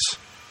 I guess.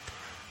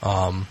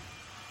 And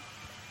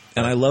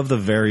I love the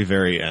very,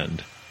 very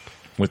end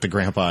with the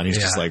grandpa, and he's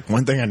just like,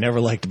 one thing I never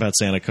liked about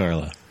Santa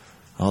Carla,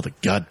 all the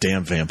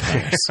goddamn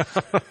vampires.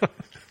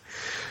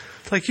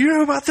 Like, you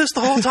knew about this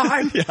the whole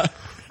time? Yeah,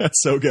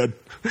 that's so good.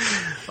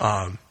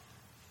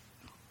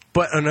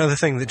 But another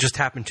thing that just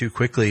happened too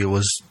quickly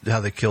was how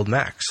they killed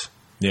Max.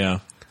 Yeah.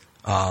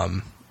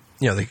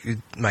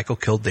 Michael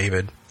killed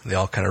David. They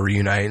all kind of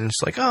reunite, and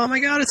it's like, oh my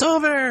God, it's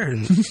over.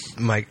 And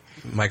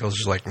Michael's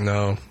just like,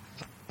 no,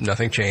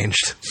 nothing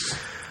changed.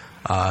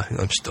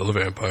 I'm still a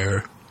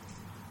vampire.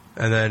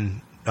 And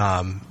then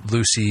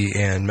Lucy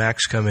and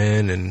Max come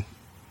in and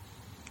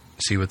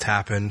see what's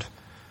happened.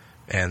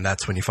 And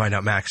that's when you find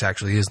out Max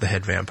actually is the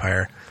head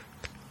vampire.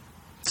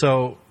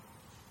 So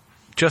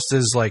just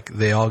as like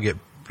they all get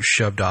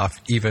shoved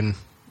off, even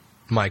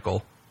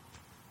Michael,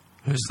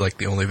 who's like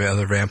the only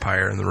other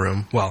vampire in the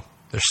room. Well,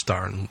 there's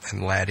Star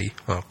and Laddie.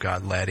 Oh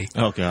God, Laddie.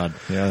 Oh God,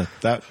 yeah,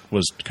 that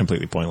was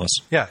completely pointless.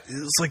 Yeah,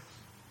 it's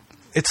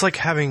like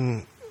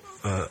having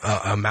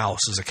a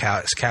mouse as a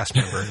cast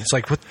member. It's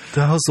like, what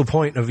the hell's the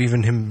point of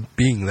even him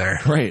being there?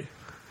 Right.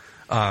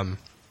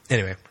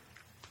 Anyway,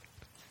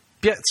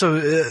 yeah.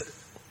 So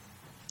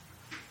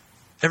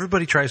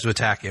everybody tries to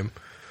attack him.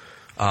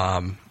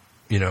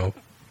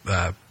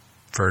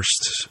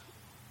 First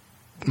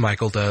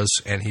Michael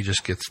does, and he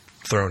just gets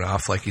thrown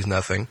off like he's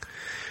nothing.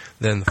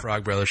 Then the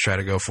Frog Brothers try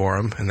to go for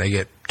him, and they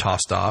get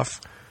tossed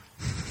off.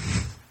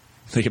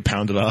 They get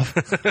pounded off.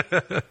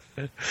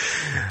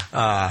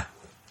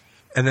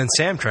 And then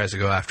Sam tries to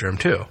go after him,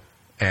 too.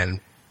 And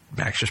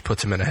Max just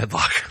puts him in a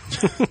headlock.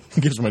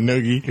 Gives him a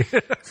noogie.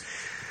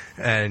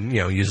 And,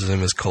 uses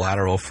him as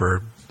collateral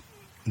for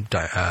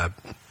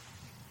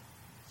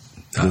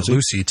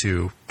Lucy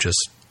to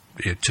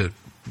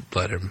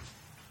let him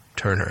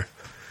turn her.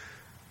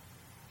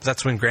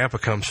 That's when Grandpa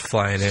comes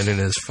flying in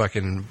his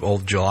fucking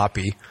old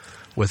jalopy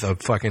with a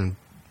fucking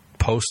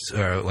post,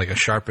 like a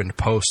sharpened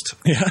post,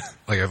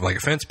 like a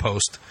fence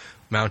post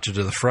mounted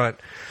to the front.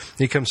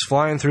 He comes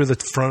flying through the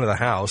front of the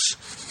house,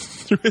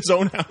 through his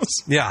own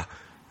house. Yeah,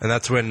 and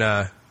that's when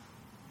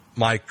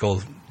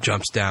Michael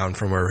jumps down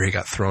from where he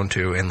got thrown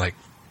to and like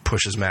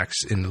pushes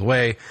Max into the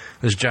way.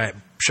 This giant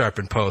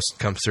sharpened post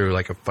comes through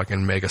like a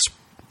fucking mega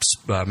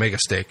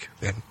stake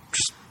and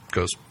just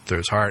goes through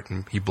his heart,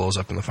 and he blows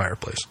up in the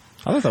fireplace.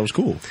 I thought that was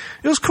cool.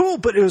 It was cool,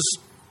 but it was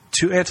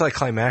too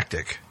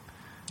anticlimactic.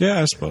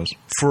 Yeah, I suppose.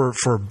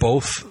 For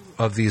both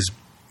of these,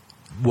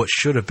 what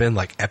should have been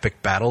like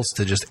epic battles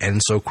to just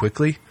end so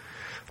quickly.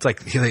 It's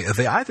like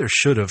they either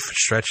should have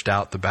stretched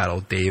out the battle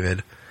with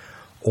David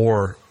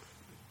or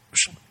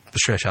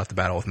stretched out the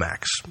battle with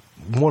Max.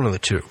 One of the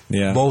two.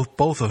 Yeah.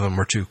 Both of them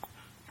were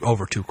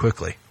over too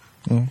quickly.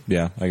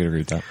 Yeah, I could agree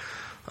with that.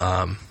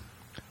 I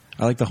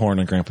like the horn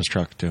in Grandpa's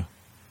truck, too.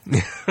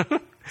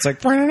 It's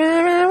like... Well,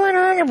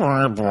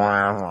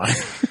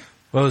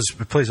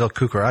 it plays El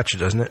Cucaracha,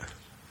 doesn't it?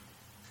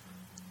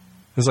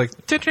 It's like...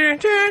 That's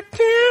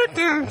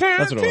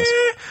what it was.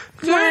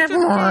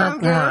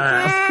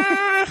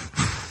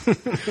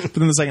 But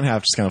then the second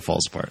half just kind of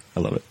falls apart. I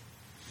love it.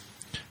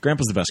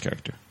 Grandpa's the best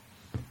character.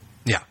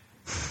 Yeah.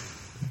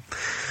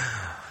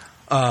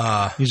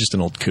 He's just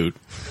an old coot.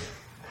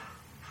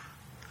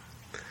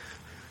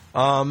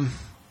 That's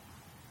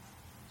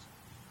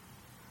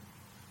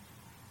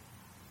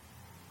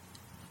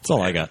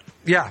all I got.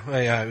 Yeah,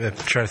 I'm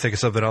trying to think of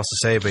something else to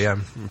say, but yeah,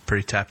 I'm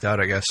pretty tapped out,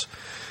 I guess.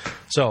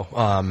 So,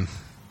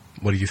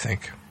 what do you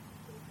think?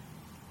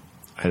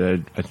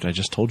 I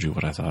just told you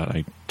what I thought.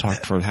 I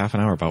talked for half an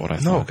hour about what I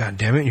thought. No, God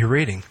damn it, you're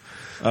rating.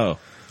 Oh.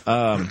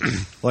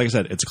 Like I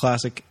said, it's a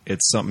classic.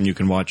 It's something you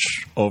can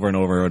watch over and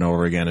over and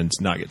over again and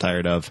not get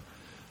tired of.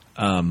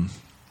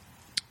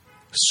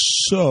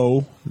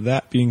 So,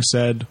 that being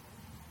said,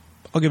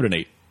 I'll give it an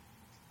 8.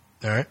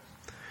 All right.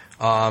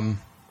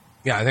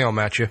 Yeah, I think I'll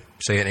match you.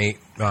 Say an 8.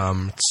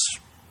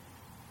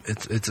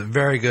 It's a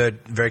very good,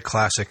 very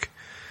classic.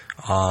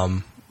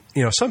 Some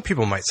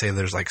people might say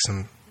there's like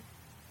some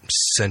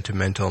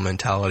sentimental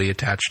mentality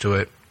attached to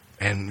it,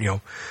 and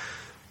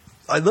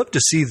I'd love to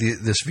see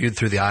this viewed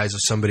through the eyes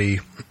of somebody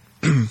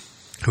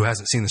who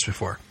hasn't seen this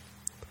before.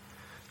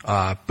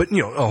 But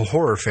a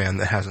horror fan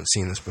that hasn't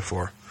seen this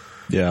before.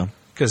 Yeah,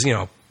 because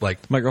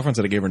like my girlfriend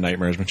said it gave her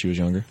nightmares when she was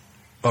younger.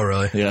 Oh,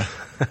 really? Yeah.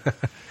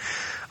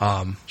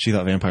 She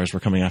thought vampires were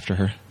coming after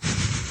her.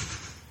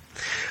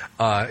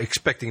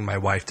 Expecting my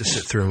wife to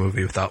sit through a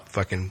movie without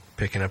fucking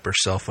picking up her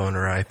cell phone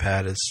or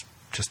iPad is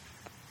just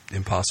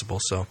impossible.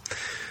 So,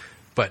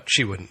 but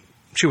she wouldn't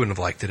have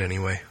liked it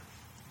anyway.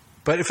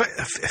 But if I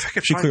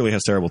could, she clearly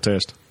has terrible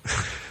taste.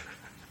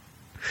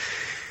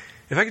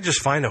 If I could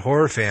just find a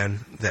horror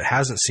fan that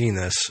hasn't seen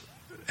this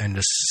and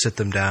just sit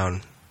them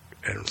down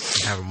and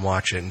have them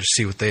watch it and just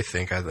see what they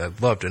think,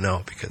 I'd love to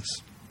know, because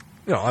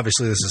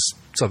obviously this is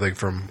something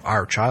from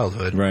our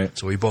childhood, right?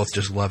 So we both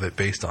just love it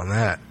based on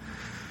that.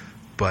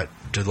 But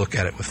to look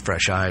at it with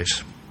fresh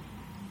eyes,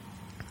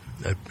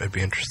 I'd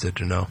be interested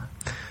to know.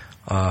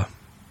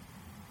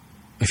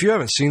 If you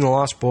haven't seen The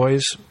Lost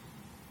Boys,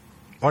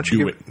 why don't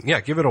you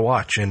give it a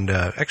watch. And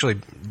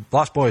actually,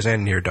 Lost Boys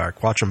and Near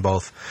Dark, watch them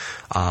both.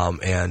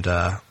 And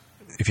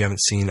if you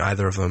haven't seen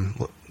either of them,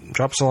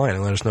 drop us a line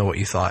and let us know what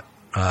you thought.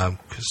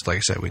 Because, like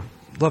I said, we'd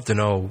love to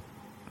know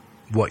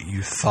what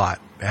you thought,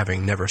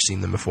 having never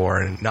seen them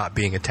before and not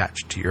being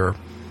attached to your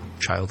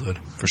childhood.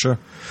 For sure.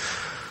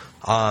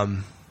 But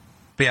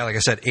yeah, like I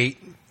said, 8,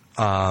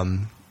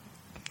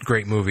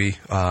 great movie.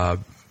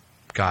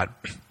 Got,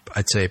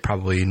 I'd say,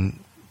 probably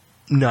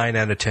 9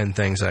 out of 10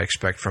 things I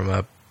expect from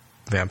a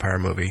vampire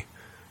movie.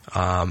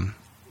 And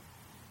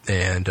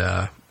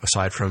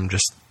aside from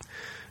just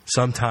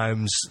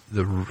sometimes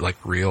the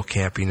real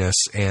campiness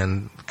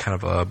and kind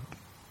of a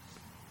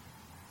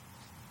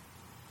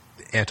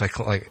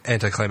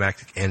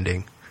anticlimactic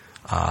ending,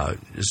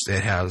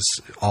 it has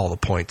all the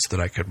points that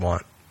I could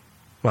want.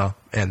 Well,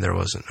 and there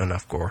wasn't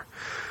enough gore.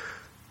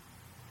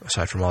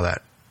 Aside from all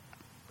that,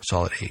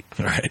 solid 8.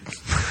 All right.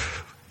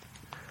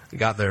 I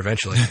got there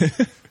eventually.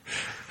 It's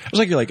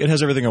like, it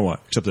has everything I want,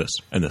 except this,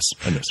 and this,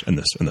 and this, and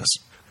this, and this.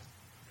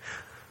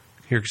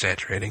 You're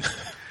exaggerating.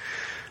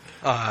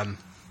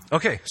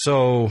 Okay,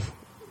 so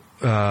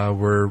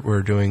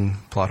we're doing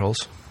plot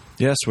holes.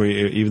 Yes,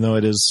 even though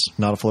it is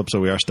not a full episode,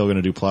 we are still going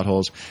to do plot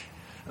holes.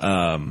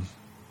 So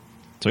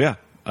yeah,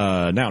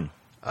 noun.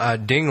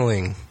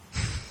 Dingling.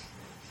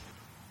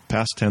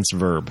 Past tense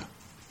verb.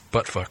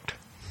 Butt fucked.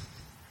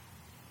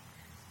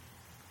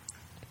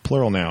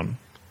 Plural noun.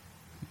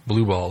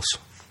 Blue balls.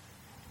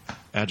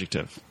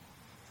 Adjective.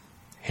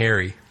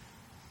 Hairy.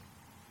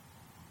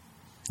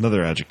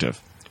 Another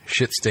adjective.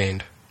 Shit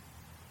stained.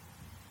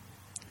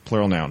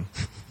 Plural noun.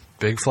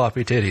 Big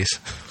floppy titties.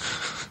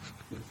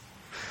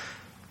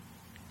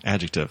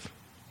 Adjective.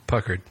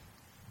 Puckered.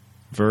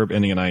 Verb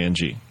ending in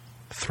ing.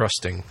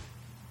 Thrusting.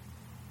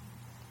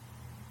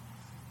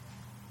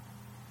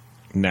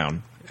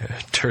 Noun.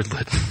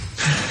 Turdlet.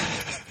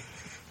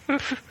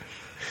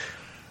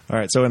 All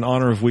right, so in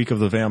honor of Week of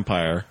the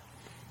Vampire,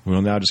 we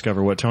will now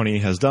discover what Tony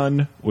has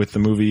done with the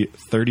movie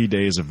 30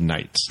 Days of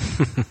Night.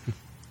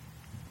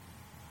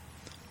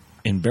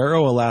 In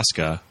Barrow,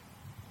 Alaska,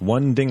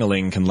 one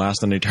ding-a-ling can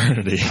last an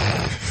eternity.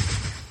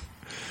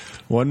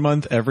 1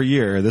 month every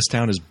year, this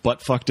town is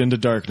butt-fucked into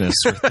darkness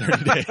for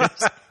 30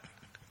 days.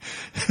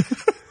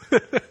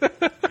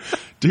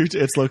 Due to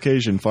its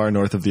location far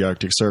north of the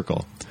Arctic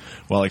Circle.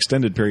 While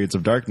extended periods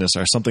of darkness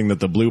are something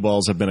that the blue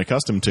balls have been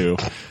accustomed to,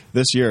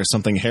 this year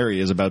something hairy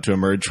is about to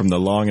emerge from the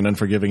long and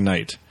unforgiving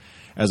night.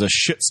 As a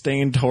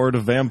shit-stained horde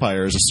of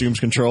vampires assumes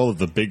control of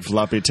the big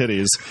floppy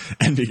titties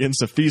and begins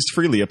to feast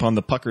freely upon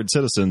the puckered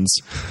citizens,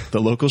 the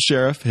local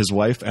sheriff, his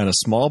wife, and a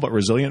small but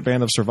resilient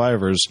band of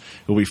survivors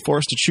will be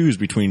forced to choose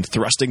between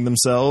thrusting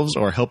themselves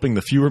or helping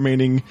the few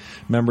remaining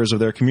members of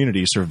their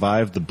community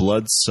survive the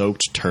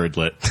blood-soaked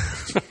turdlet.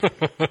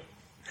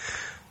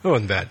 That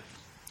wasn't bad.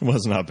 It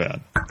was not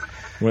bad.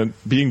 When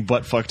being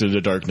butt-fucked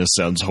into darkness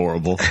sounds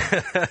horrible.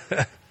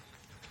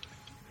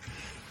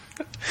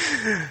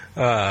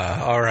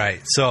 All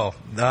right. So,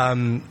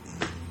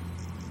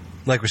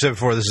 like we said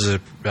before, this is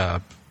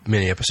a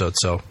mini episode,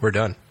 so we're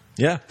done.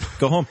 Yeah.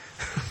 Go home.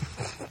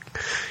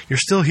 You're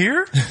still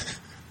here?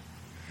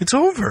 It's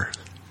over.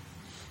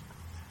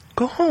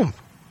 Go home.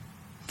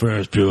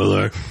 First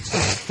Bueller.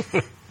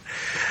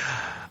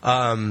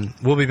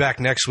 We'll be back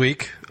next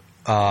week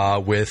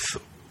with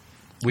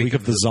Week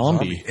of the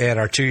Zombie and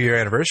our 2-year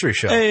anniversary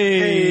show.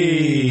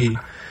 Hey!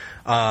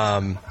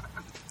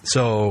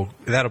 So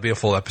that'll be a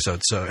full episode.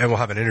 And we'll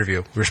have an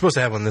interview. We were supposed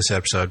to have one this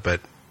episode, but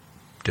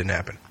didn't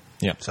happen.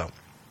 Yeah.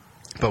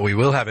 But we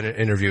will have an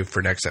interview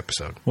for next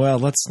episode. Well,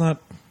 let's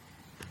not.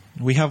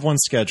 We have one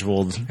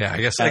scheduled. Yeah, I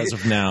guess as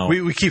of now.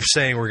 We keep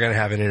saying we're going to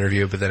have an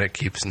interview, but then it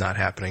keeps not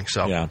happening.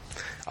 So yeah.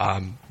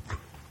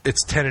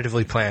 It's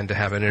tentatively planned to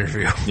have an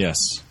interview.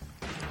 Yes.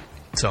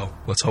 So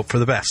let's hope for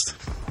the best.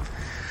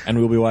 And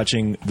we'll be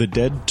watching The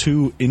Dead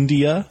 2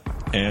 India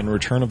and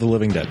Return of the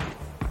Living Dead.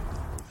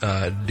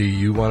 Do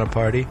you want to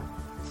party?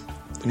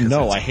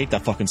 No, I hate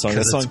that fucking song.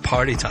 Because it's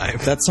party time.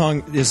 That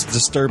song is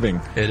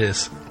disturbing. It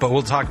is. But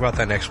we'll talk about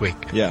that next week.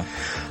 Yeah.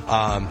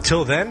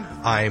 Till then,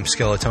 I am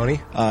Skeletoni.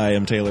 I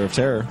am Taylor of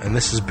Terror. And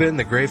this has been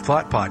the Grave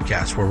Plot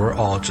Podcast, where we're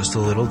all just a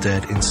little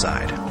dead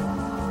inside.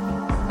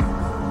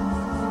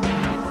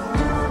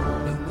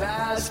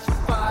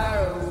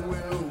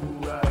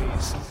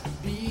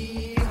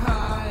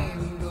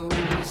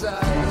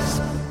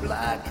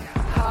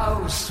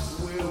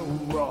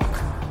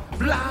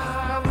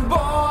 Blind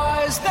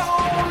boys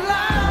don't lie.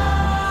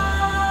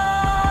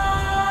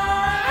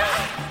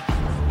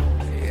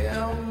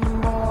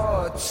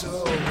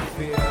 Immortal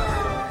fear.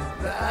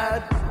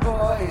 That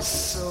voice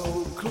so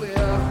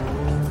clear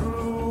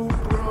through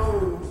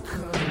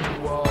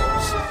broken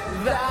walls.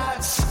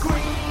 That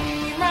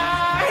scream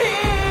I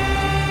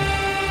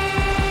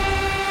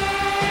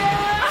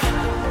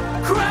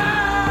hear.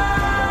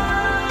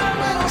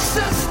 Cry, little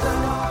sister.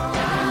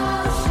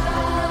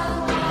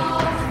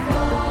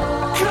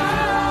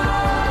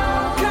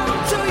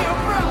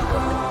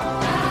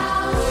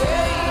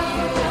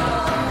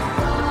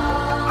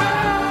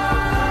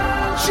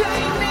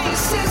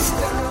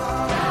 Sister